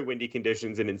very windy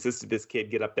conditions and insisted this kid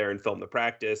get up there and film the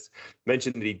practice.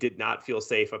 Mentioned that he did not feel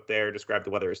safe up there, described the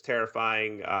weather as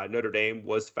terrifying. Notre Dame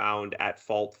was found at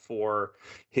fault for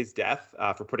his death,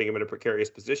 for putting him in a precarious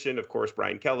position. Of course,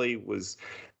 Brian Kelly was,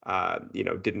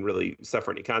 didn't really suffer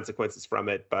any consequences from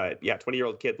it. But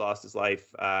 20-year-old kid lost his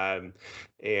life.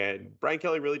 And Brian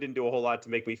Kelly really didn't do a whole lot to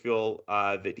make me feel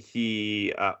that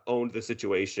he owned the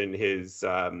situation. His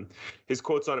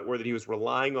quotes on it were that he was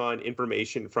relying on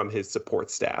information from his support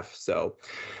staff. So,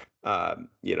 not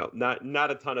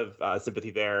a ton of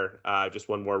sympathy there. Just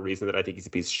one more reason that I think he's a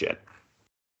piece of shit.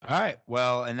 All right.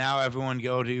 Well, and now everyone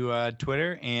go to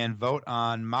Twitter and vote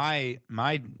on my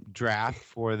draft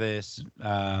for this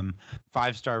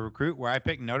 5-star recruit, where I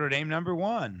picked Notre Dame number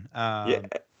 1. Yeah.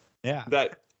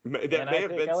 That may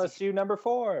have been LSU number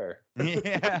 4.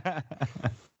 Yeah.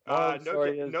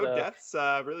 No deaths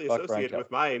really associated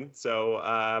with mine, so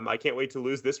I can't wait to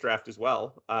lose this draft as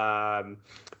well.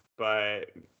 But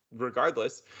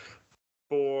regardless,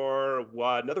 for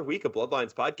another week of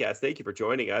Bloodlines podcast. Thank you for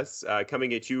joining us.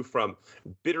 Coming at you from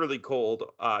bitterly cold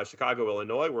Chicago,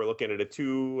 Illinois. We're looking at a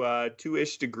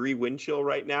two-ish degree wind chill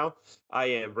right now. I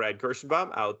am Brad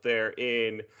Kirschenbaum out there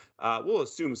in, we'll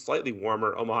assume slightly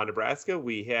warmer Omaha, Nebraska.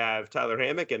 We have Tyler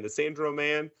Hammock and the Sandro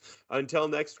Man. Until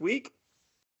next week,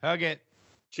 Hug it.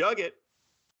 chug it.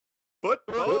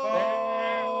 Football.